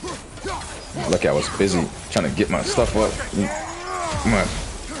 Look, I was busy trying to get my stuff up. Come on.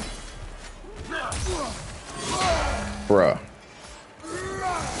 Bruh.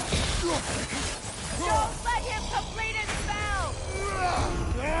 Don't let him complete his spell!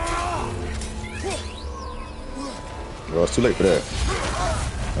 Well, it's too late for that.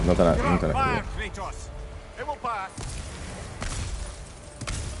 There's nothing I can do. Kratos! It will pass.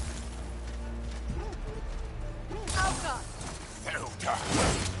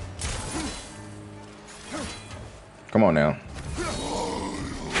 Come on now.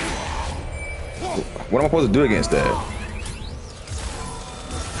 What am I supposed to do against that?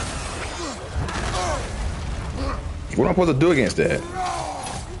 What am I supposed to do against that?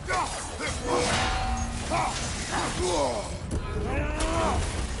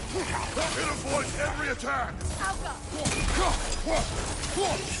 attack!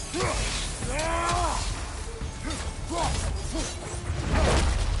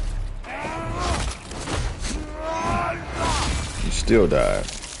 You still died.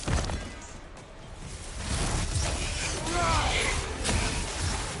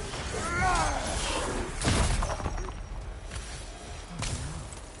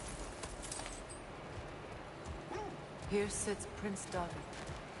 Here sits Prince Doggett.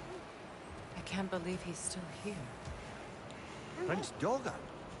 I can't believe he's still here. Prince Doggett?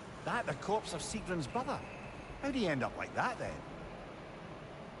 That the corpse of Sigrun's brother? How'd he end up like that, then?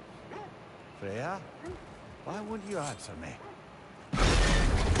 Freya? Why won't you answer me?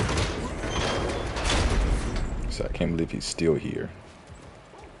 So I can't believe he's still here.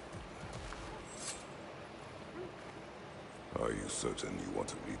 Are you certain you want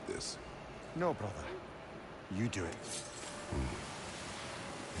to read this? No, brother. You do it.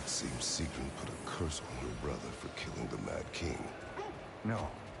 It seems Sigrun put a curse on her brother for killing the Mad King. No.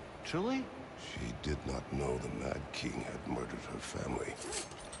 Truly? She did not know the Mad King had murdered her family.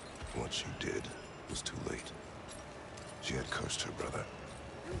 What she did was too late. She had cursed her brother.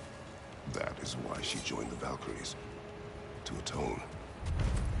 That is why she joined the Valkyries. To atone.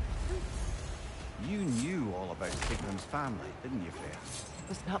 You knew all about Sigrun's family, didn't you, Freya? It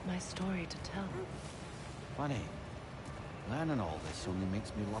was not my story to tell. Funny. Learning all this only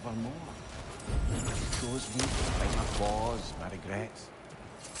makes me love her more. It shows me despite my flaws, my regrets.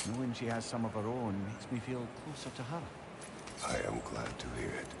 Knowing she has some of her own makes me feel closer to her. I am glad to hear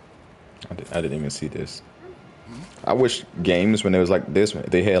it. I didn't even see this. I wish games when it was like this, when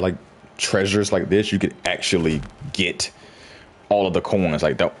they had like treasures like this, you could actually get all of the coins,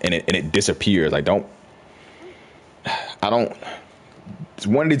 like don't, and it disappears. Like I don't.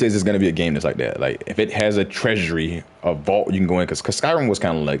 One of these days, there's gonna be a game that's like that. Like if it has a treasury, a vault, you can go in because Skyrim was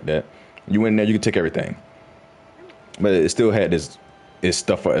kind of like that. You went in there, you could take everything, but it still had this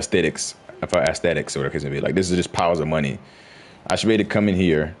stuff for aesthetics, or whatever it be. Like this is just piles of money. I should be able to come in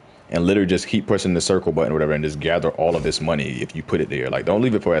here and literally just keep pressing the circle button or whatever and just gather all of this money if you put it there. Like don't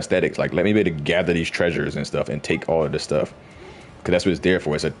leave it for aesthetics. Like let me be able to gather these treasures and stuff and take all of this stuff because that's what it's there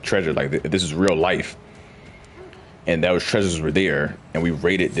for. It's a treasure. Like this is real life. And those treasures were there, and we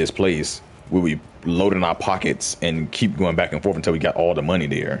raided this place where we load in our pockets and keep going back and forth until we got all the money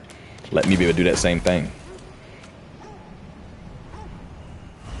there. Let me be able to do that same thing.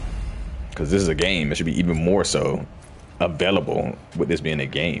 Because this is a game, it should be even more so available with this being a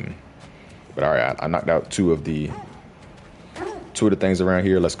game. But all right, I knocked out two of the things around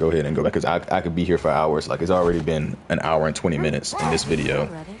here. Let's go ahead and go back because I could be here for hours. Like it's already been an hour and 20 minutes in this video,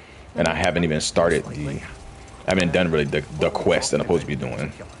 and I haven't even started I haven't done really the quest that I'm supposed to be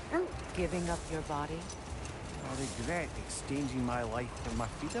doing. Giving up your body? I regret exchanging my life for my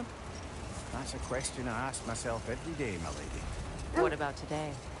freedom? That's a question I ask myself every day, my lady. What about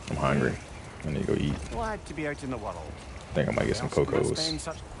today? I'm hungry. I need to go eat. Glad to be out in the world. I think I might get some Cocos. Spend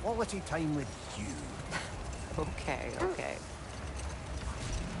such quality time with you. Okay.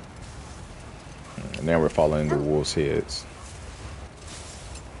 And now we're following the wolves' heads.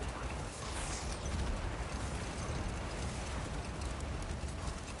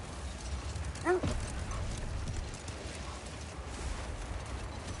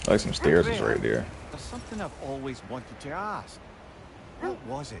 Like some stairs is right there. There's something I've always wanted to ask. What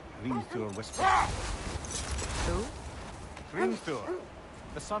was it Hrimthur whispered? Who? Hrimthur,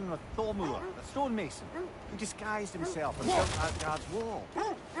 the son of Thormur, the stonemason, who disguised himself and built Asgard's wall.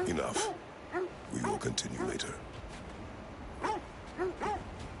 Enough. We will continue later.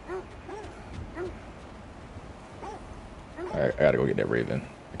 I gotta go get that raven.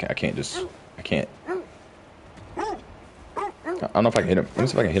 I can't. I don't know if I can hit him. Let me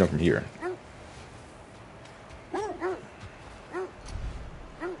see if I can hit him from here.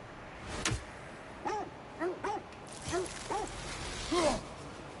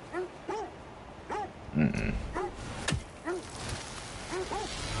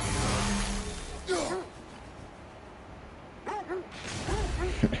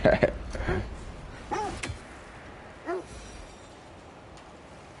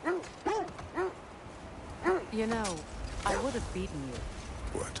 You know, I would have beaten you.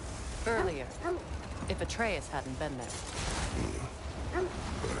 What? Earlier. If Atreus hadn't been there.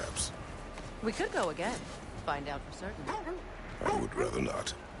 Perhaps. We could go again. Find out for certain. I would rather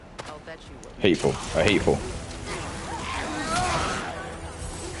not. I'll bet you would. Hateful. Hateful.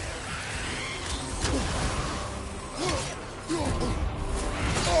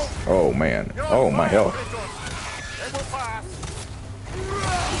 Oh man. Oh my health.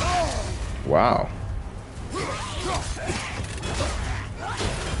 Wow.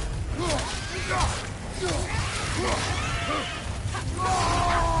 It's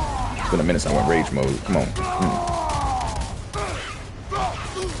been a minute since I went rage mode. Come on.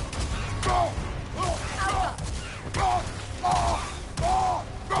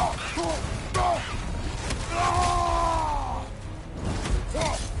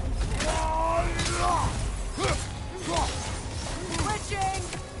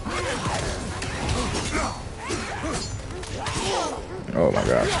 Oh my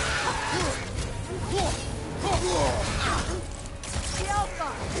gosh.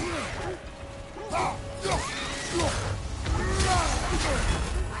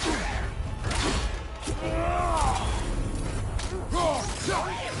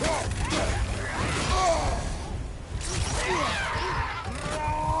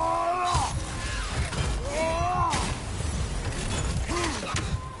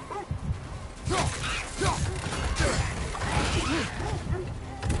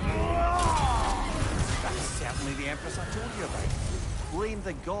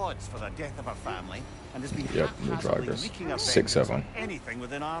 The gods for the death of her family, and has been New haphazardly progress. wreaking her 6 of vengeance them. on anything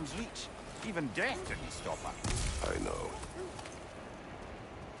within arm's reach. Even death didn't stop her. I know.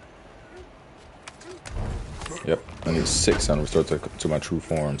 Yep, I need 6 on restore to my true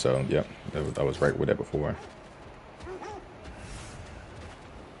form, so yep, I was right with that before.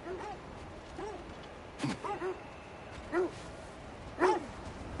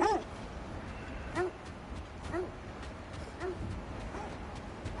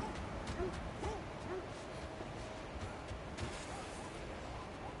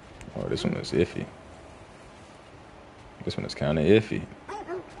 Oh, this one is iffy. This one is kind of iffy. I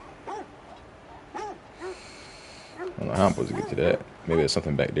don't know how I'm supposed to get to that. Maybe there's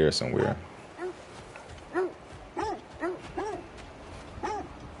something back there somewhere.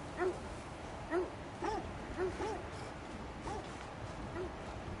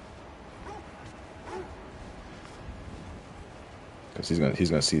 Cause he's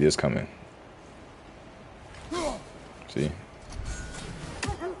gonna see this coming. See?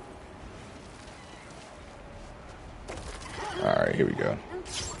 All right, here we go.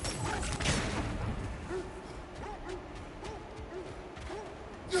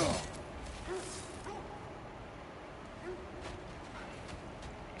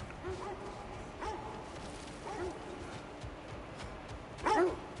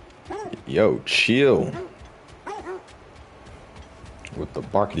 Yo, chill with the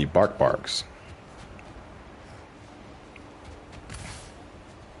barkity barks.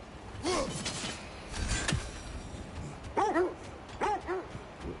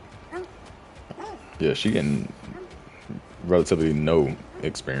 Yeah, she getting relatively no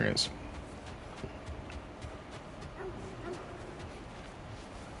experience.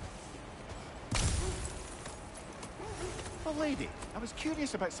 Well, lady, I was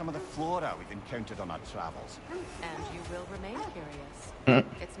curious about some of the flora we've encountered on our travels. And you will remain curious.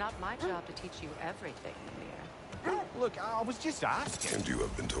 It's not my job to teach you everything, Ymir. Look, I was just asking. And you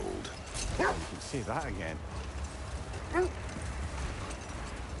have been told. You can say that again.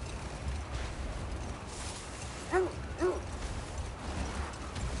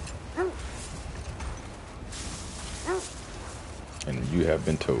 And you have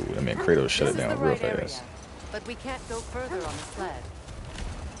been told. I mean, Kratos shut it down real fast. Area, but we can't go further on the sled.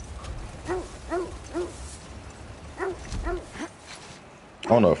 I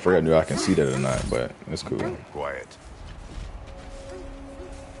don't know if Freya knew I can see that or not, but it's cool. Quiet.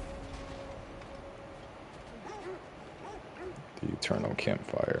 The eternal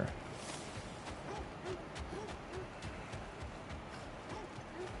campfire.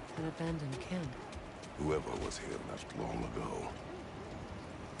 An abandoned camp. Whoever was here left long ago.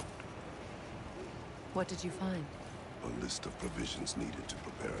 What did you find? A list of provisions needed to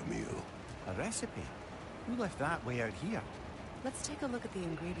prepare a meal. A recipe? Who left that way out here? Let's take a look at the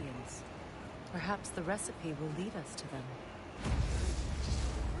ingredients. Perhaps the recipe will lead us to them.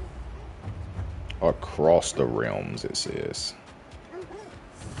 Across the realms, it says.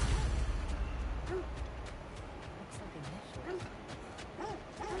 Do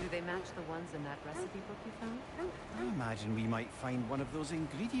they match the ones in that recipe book you found? I imagine we might find one of those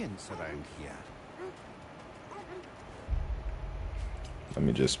ingredients around here. Let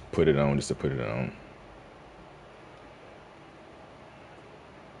me just put it on just to put it on.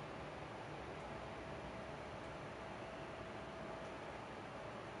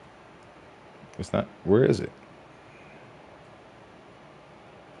 It's not. Where is it?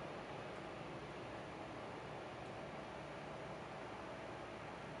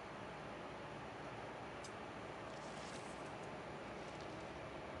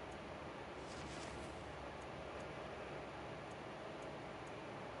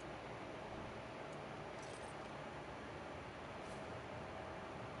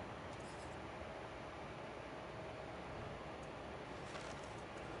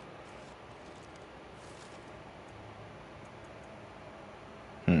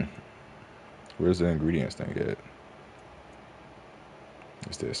 Where's the ingredients thing at?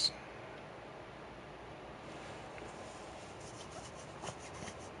 What's this?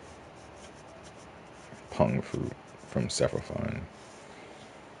 Pung fruit from Saffron.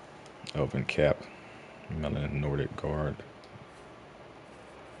 Elven cap. Melon Nordic guard.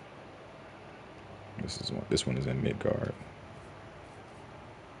 This one is in Midgard.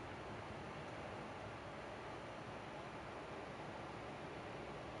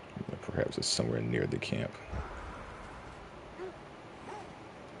 Perhaps it's somewhere near the camp.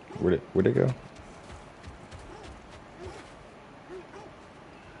 Where'd it go?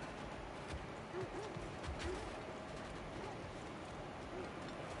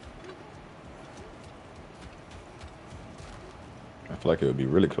 I feel like it would be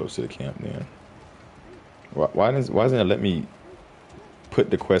really close to the camp then. Why doesn't it let me put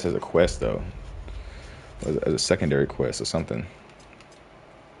the quest as a quest though? As a secondary quest or something.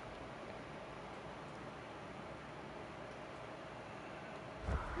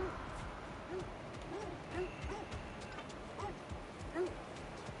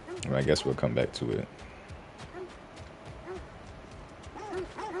 Well, I guess we'll come back to it.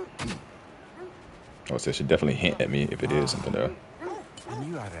 Oh, so it should definitely hint at me if it is something though. I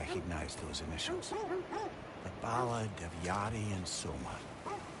knew I recognized those initials. The Ballad of Yari and Soma.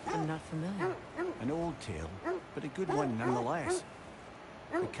 I'm not familiar. An old tale, but a good one nonetheless.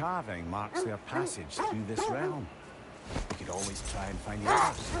 The carving marks their passage through this realm. We could always try and find the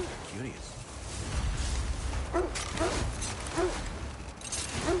others. Curious.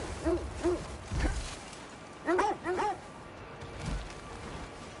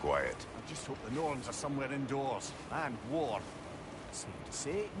 Quiet. I just hope the Norns are somewhere indoors. And warm. Safe to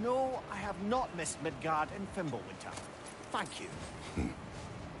say, no, I have not missed Midgard and Fimbulwinter. Thank you.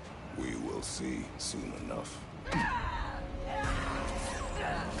 We will see soon enough.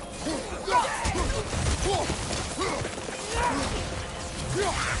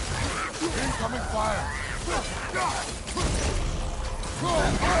 Incoming fire!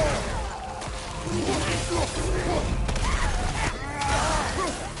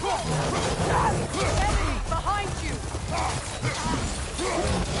 Behind you!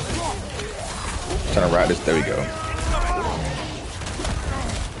 Trying to ride this. There we go.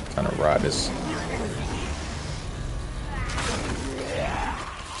 Trying to ride this.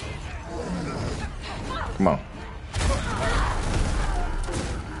 Come on.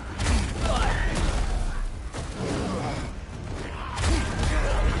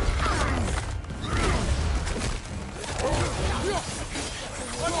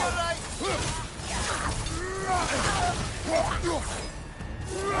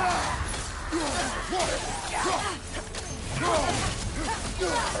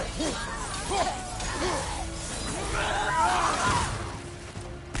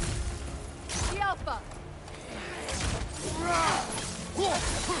 The Alpha!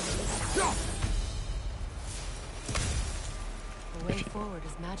 The way forward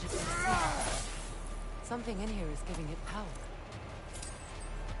is magically sealed. Something in here is giving it power.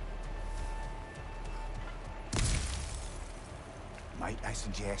 Might I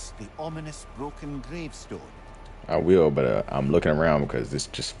suggest the ominous broken gravestone? I will, but I'm looking around because this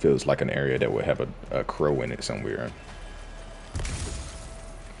just feels like an area that would have a crow in it somewhere.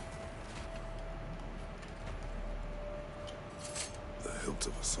 The hilt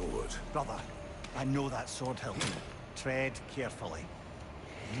of a sword. Brother, I know that sword hilt. Tread carefully.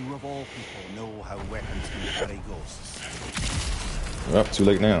 You of all people know how weapons can carry ghosts. Well, too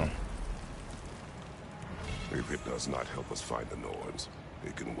late now. If it does not help us find the Norns,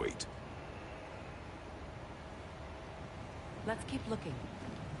 it can wait. Let's keep looking.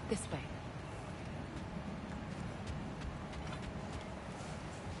 This way.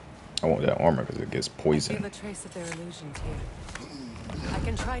 I want that armor because it gets I poison. feel a trace of their illusions here. I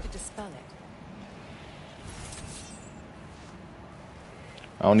can try to dispel it.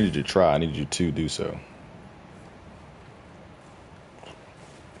 I don't need you to try. I need you to do so.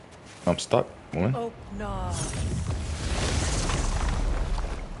 I'm stuck. One. Oh, no.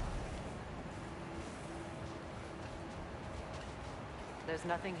 There's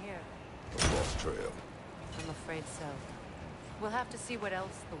nothing here. A lost trail. I'm afraid so. We'll have to see what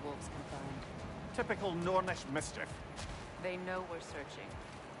else the wolves can find. Typical Nornish mischief. They know we're searching.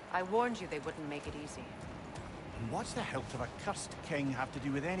 I warned you they wouldn't make it easy. And what's the hilt of a cursed king have to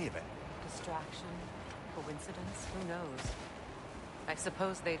do with any of it? Distraction? Coincidence? Who knows? I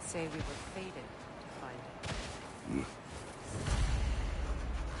suppose they'd say we were fated to find it.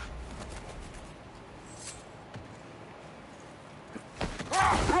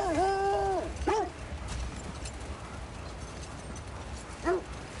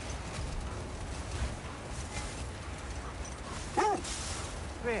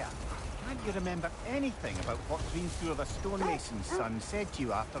 Freya, can't you remember anything about what Hrimthur the stonemason's son said to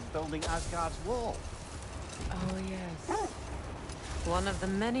you after building Asgard's wall? Oh, yes. One of the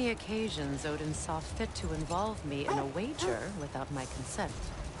many occasions Odin saw fit to involve me in a wager without my consent.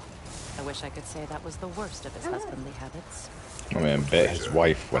 I wish I could say that was the worst of his husbandly habits. My man bet his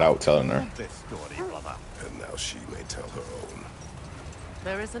wife without telling her. This story, brother. And now she may tell her own.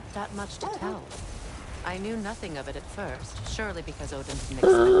 There isn't that much to tell. I knew nothing of it at first, surely because Odin didn't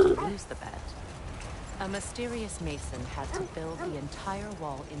expect to lose the bet. A mysterious mason had to build the entire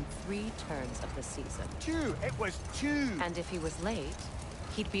wall in 3 turns of the season. 2! It was 2! And if he was late,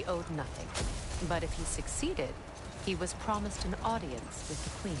 he'd be owed nothing. But if he succeeded, he was promised an audience with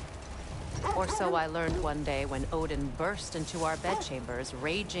the queen. Or so I learned one day when Odin burst into our bedchambers,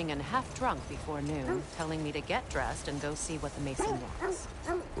 raging and half drunk before noon, telling me to get dressed and go see what the mason wants.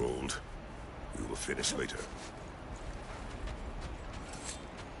 Rolled. We will finish later.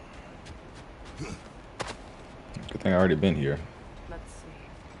 Good thing I already been here. Let's see.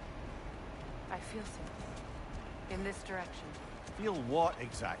 I feel something. In this direction. Feel what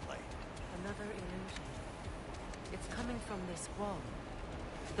exactly? Another illusion. It's coming from this wall.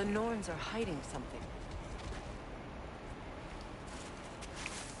 The Norns are hiding something.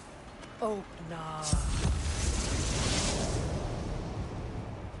 Oh, no.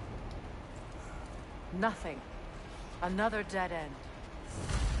 Nothing. Another dead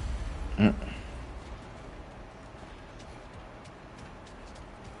end.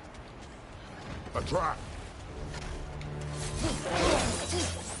 A trap!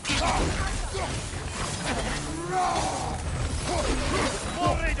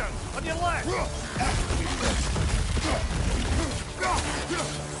 War Raiders! On your left!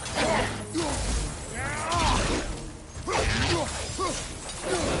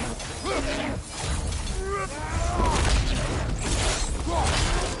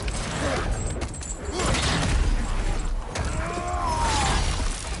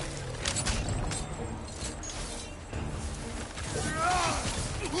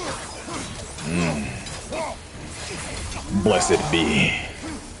 Blessed be.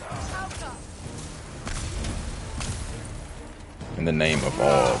 In the name of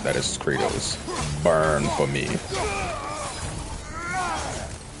all that is Kratos, burn for me.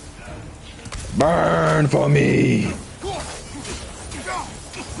 Burn for me.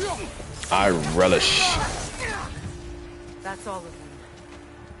 I relish. That's all of them.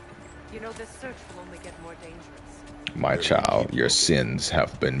 You know, this search will only get more dangerous. My child, your sins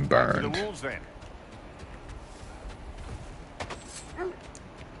have been burned. The wolves then.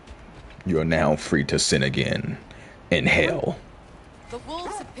 You are now free to sin again in hell. The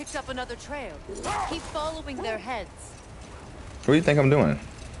wolves have picked up another trail. Keep following their heads. What do you think I'm doing?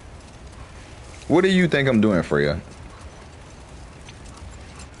 What do you think I'm doing, Freya?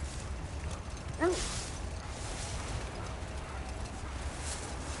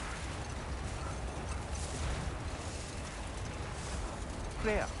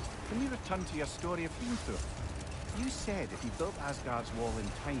 Freya, can we return to your story of Hrimthur? You said if he built Asgard's wall in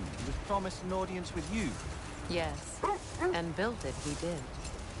time, he was promised an audience with you. Yes, and built it he did.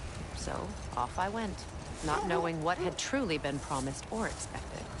 So, off I went, not knowing what had truly been promised or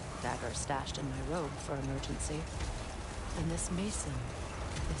expected. Dagger stashed in my robe for emergency. And this mason,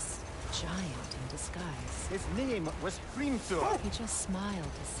 this giant in disguise. His name was Hrimthur. He just smiled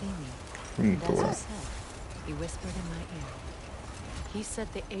to see me. Hrimthur. And as I said, he whispered in my ear. He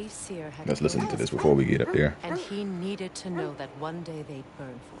said the Aesir had... Let's listen to this before we get up there. And he needed to know that one day they'd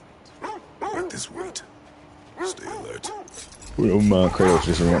burn for it. Let this wait. Stay alert. We don't mind Kratos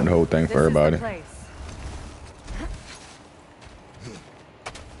just running the whole thing for everybody. This is the place.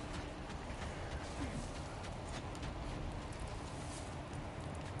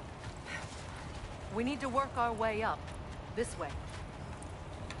 We need to work our way up. This way.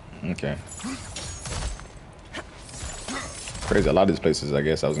 Okay. Crazy. A lot of these places, I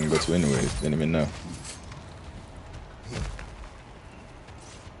guess, I was gonna go to anyways. Didn't even know.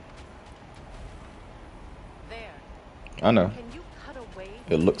 There. I know. Can you cut away?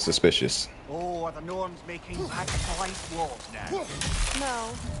 It looks suspicious. Oh, are the Norns making actual ice walls now?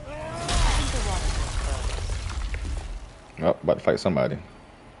 No. I think the water will Oh, about to fight somebody.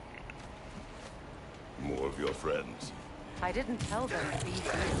 More of your friends. I didn't tell them to be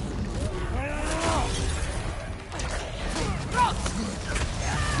here.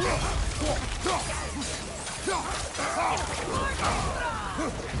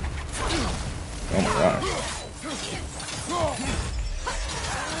 Oh my gosh.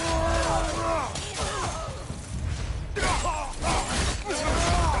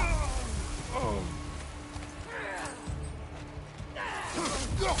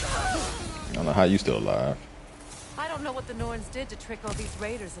 I don't know how you still alive. I don't know what the Norns did to trick all these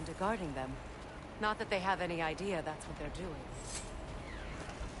raiders into guarding them. Not that they have any idea that's what they're doing.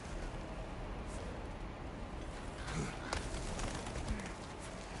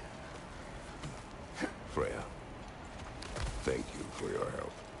 Freya, thank you for your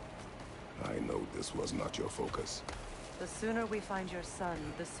help. I know this was not your focus. The sooner we find your son,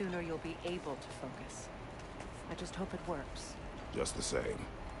 the sooner you'll be able to focus. I just hope it works. Just the same,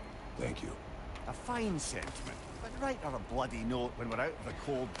 thank you. A fine sentiment, but write her a bloody note when we're out of the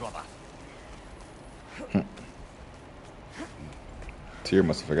cold, brother. Tyr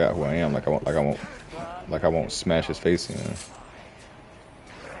must have forgot who I am. Like I won't smash his face in.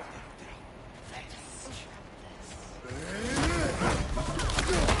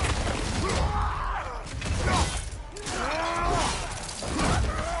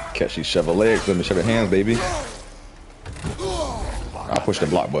 Catch these shovel legs, let me shove your hands, baby. I'll push the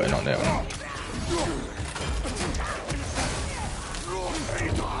block button on that one.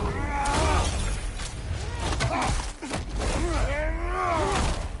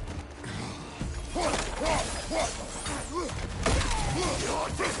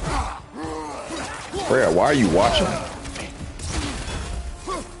 Freya, why are you watching?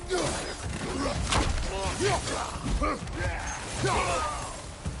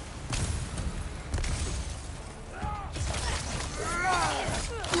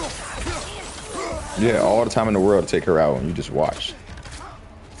 Yeah, all the time in the world to take her out and you just watch.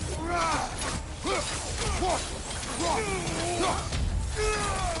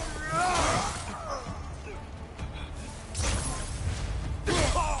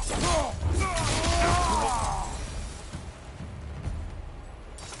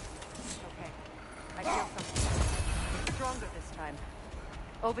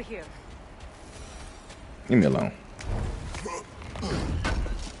 Over here. Leave me alone.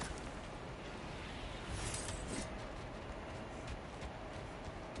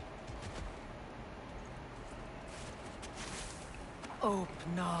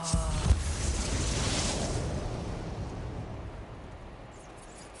 Open up.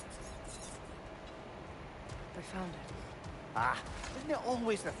 We found it. Ah, isn't it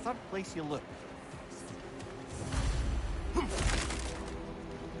always the third place you look?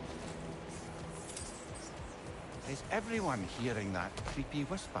 Is everyone hearing that creepy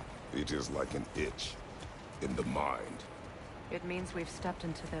whisper? It is like an itch in the mind. It means we've stepped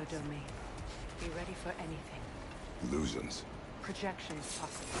into their domain. Be ready for anything. Illusions. Projections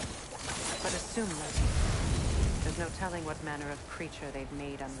possible. But assume nothing. There's no telling what manner of creature they've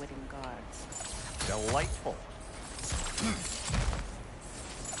made unwitting guards. Delightful.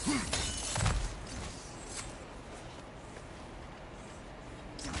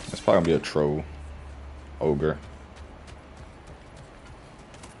 It's probably gonna be a troll. Ogre.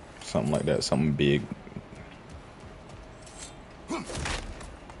 Something like that, something big.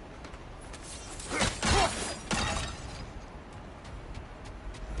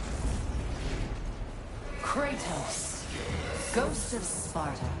 Kratos, Ghost of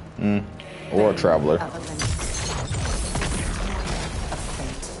Sparta. Or a traveler. Of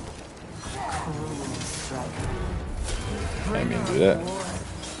fate. Cruel striker. I mean, do that.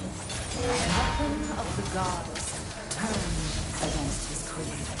 Weapon of the gods turned against his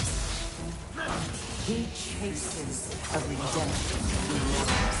creators. He chases a redemption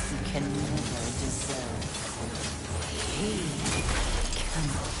he can never deserve. He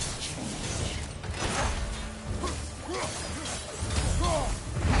cannot change.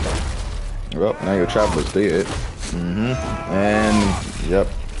 Well, now your traveler's dead. And yep.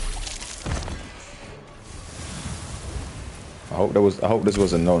 I hope this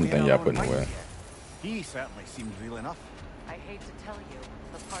was a known thing y'all putting away. He certainly seemed real enough. I hate to tell you,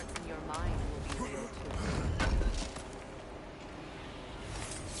 the parts in your mind will be real too.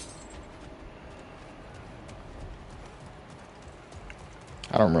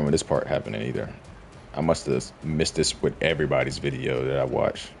 I don't remember this part happening either. I must have missed this with everybody's video that I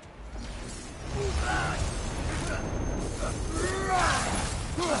watched.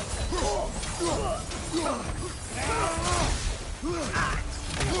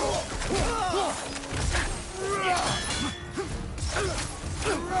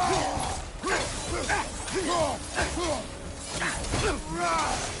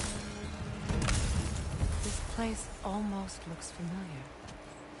 This place almost looks familiar,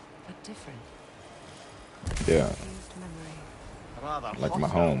 but different. Yeah. Confused memory. Rather Like my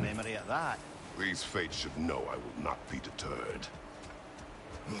hostile home. memory at that. These fates should know I will not be deterred.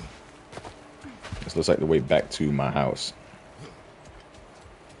 This looks like the way back to my house.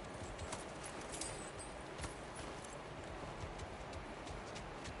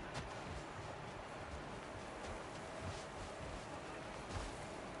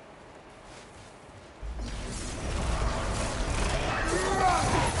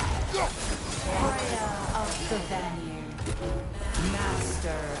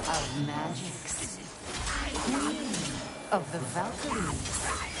 magics, queen of the Valkyries,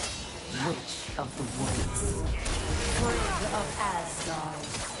 witch of the woods, frigg of Asgard,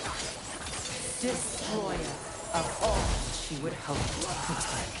 destroyer of all she would hope to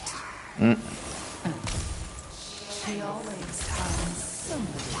protect. She always finds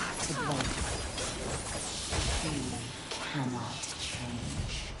somebody to blame. She cannot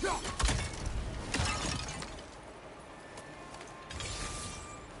change.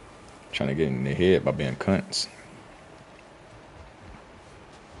 Trying to get in their head by being cunts.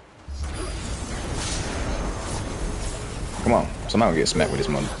 Come on, somebody get smacked with this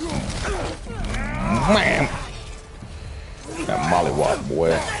mother. Man, that mollywop,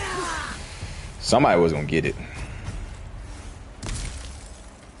 boy. Somebody was gonna get it.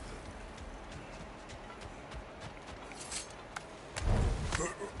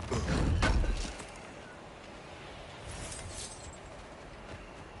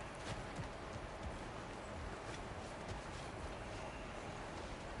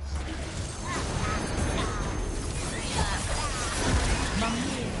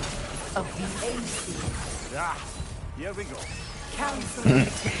 Here we go. Council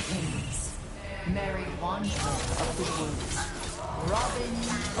of Kings, Mary Wanderer of the Woods, Robin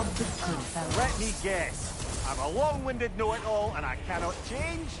of the Good Fellows. Let me guess. I'm a long-winded know-it-all and I cannot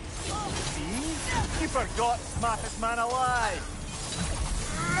change? See? You forgot smartest man alive.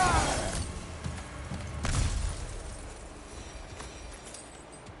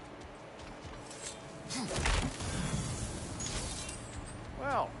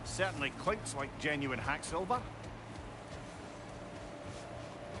 Well, certainly clinks like genuine hack silver.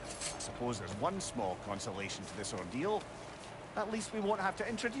 I suppose there's one small consolation to this ordeal. At least we won't have to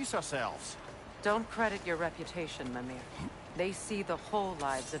introduce ourselves. Don't credit your reputation, Mimir. They see the whole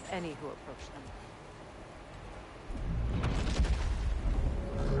lives of any who approach them.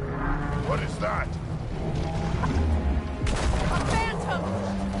 What is that? A phantom!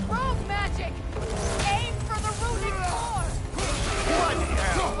 Rogue magic! Aim for the rooting core! Bloody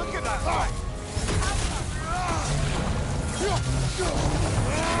hell! Look at that fight!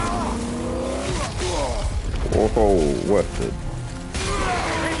 Oh, what the?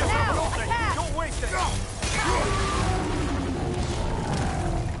 Now, attack! Don't waste it!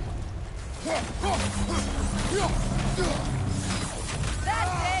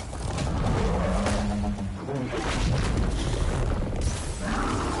 That's it!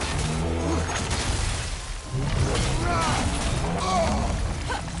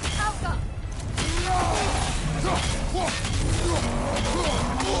 Alpha!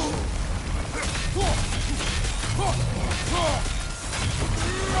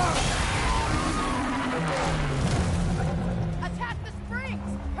 Attack the springs!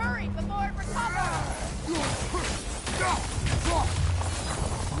 Hurry before it recovers!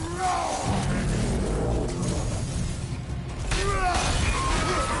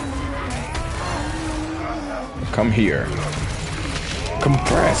 Come here.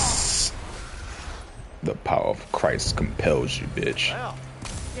 Compress. The power of Christ compels you, bitch. Well,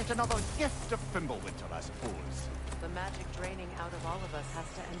 yet another gift of Fimbulwinter, I suppose. The magic draining out of all of us has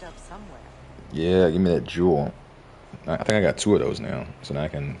to end up somewhere. Yeah, give me that jewel. I think I got 2 of those now, so now I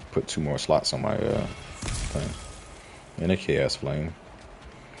can put 2 more slots on my thing. And a chaos flame.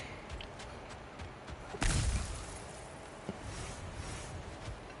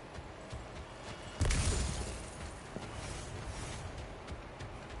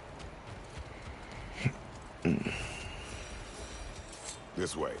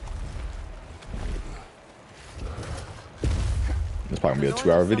 This way. It's probably gonna be a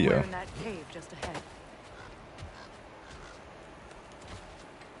 2-hour video. Somewhere in that cave just ahead.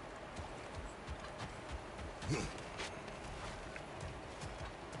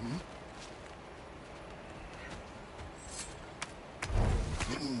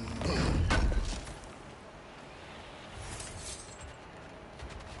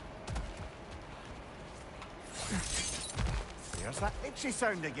 There's that itchy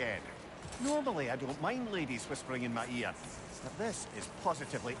sound again. Normally I don't mind ladies whispering in my ear, but this is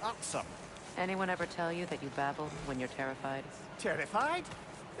positively irksome. Anyone ever tell you that you babble when you're terrified? Terrified?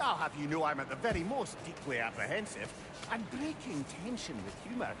 I'll have you know I'm at the very most deeply apprehensive. And breaking tension with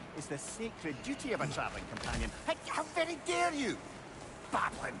humour is the sacred duty of a travelling companion. How very dare you?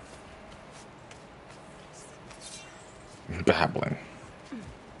 Babbling. Babbling.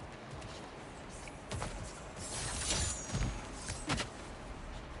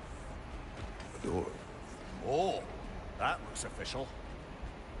 A door. Oh, that looks official.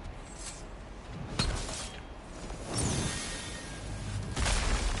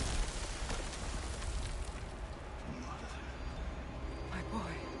 My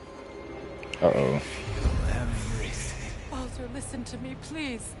boy. Uh-oh. Baldur, listen to me,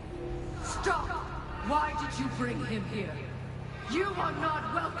 please. Stop! Why did you bring him here? You are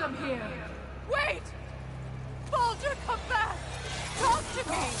not welcome here! Wait! Baldur, come back! Talk to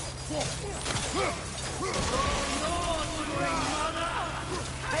me!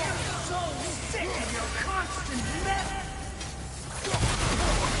 I am so sick of your constant mess!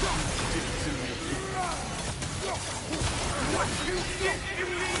 What you did to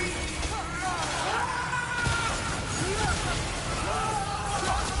me!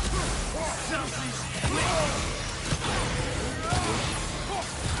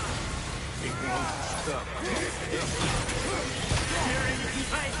 It won't stop.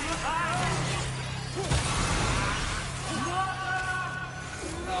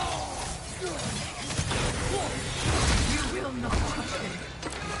 You will not touch him.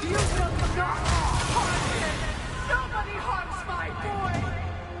 You will not harm him. Nobody harms my boy!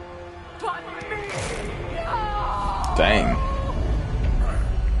 But me! Dang.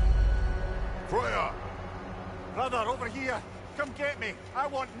 Freya! Brother, over here! Come get me! I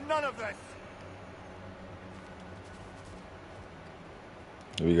want none of this!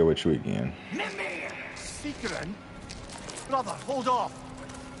 Here we go with you again. Secret? Brother, hold off!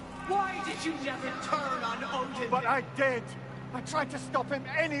 Why did you never turn on Odin? But I did! I tried to stop him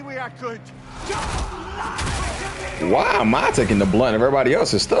any way I could! Why am I taking the blunt of everybody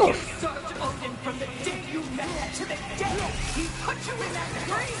else's stuff? Served Odin from the day you met to the day he put you in that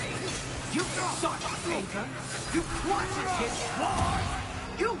grave! You sought favor, you plotted his war,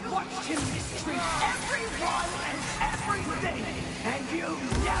 you watched him mistreat everyone and everything, and you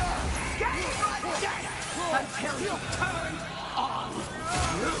never gave a damn until you turned on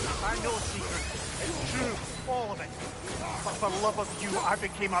I know, Secret. It's true, all of it. But for love of you, I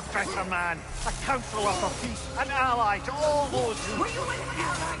became a better man. A counselor for peace, an ally to all those who... Were you an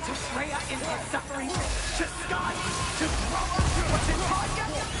ally to Freya in her suffering? To Scott? To Grover? Or to Tanya?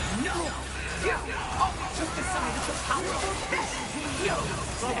 No! You only took the side of the powerful men! You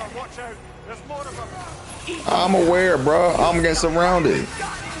Brother, watch out. There's more of them. I'm aware, bro. I'm getting surrounded.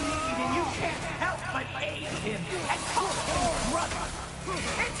 God in need and you can't help but aid him and call him brother!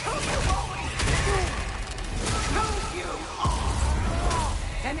 It's who you always been! Who you are!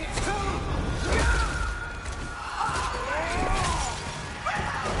 And it's who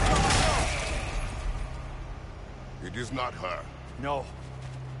you It is not her. No.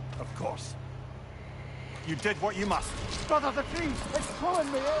 Of course. You did what you must. Brother, the tree! It's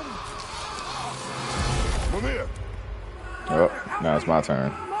pulling me in! Mimir! Oh, now it's my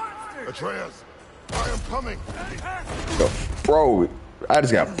turn. Atreus! I am coming! Yo, bro, I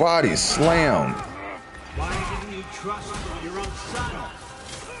just got body slammed. Why didn't you trust your own son?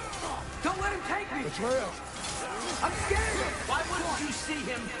 Don't let him take me! Atreus! I'm scared! Why wouldn't you see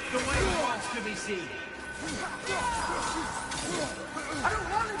him the way he wants to be seen? I don't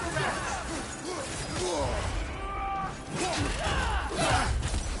want to go back!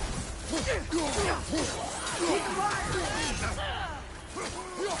 He's a liar!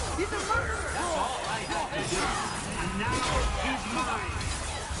 He's a murderer! That's all I have to do. And now he's mine.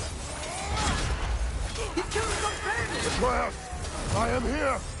 He's killing some family! Atreus! I am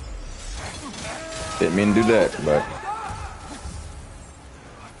here! Didn't mean to do that, but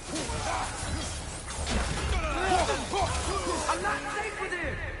I'm not safe with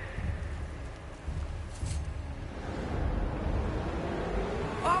him!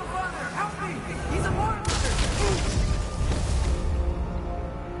 Oh, Father, help me! He's a monster!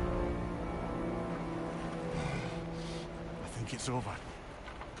 I think it's over.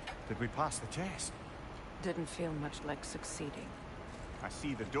 Did we pass the test? Didn't feel much like succeeding. I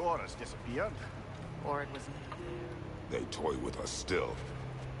see the door has disappeared. Or it was me. They toy with us still.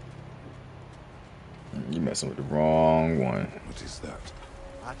 you messing with the wrong one. What is that?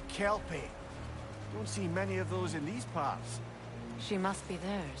 A Kelpie. Don't see many of those in these parts. She must be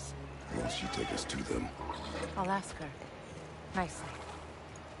theirs. Will she take us to them? I'll ask her. Nicely.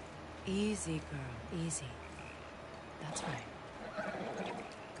 Easy, girl. Easy. That's right.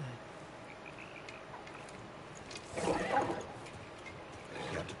 Good.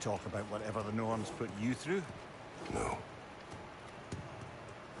 You have to talk about whatever the norms put you through? No.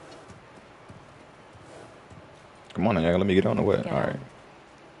 Come on, y'all. Let me get on the way. All right.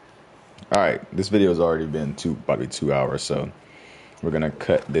 All right. This video has already been about to be 2 hours, so we're gonna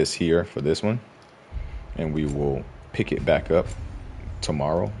cut this here for this one, and we will pick it back up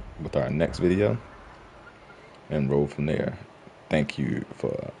tomorrow with our next video and roll from there. Thank you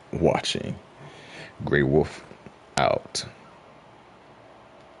for watching. Greiwolph out.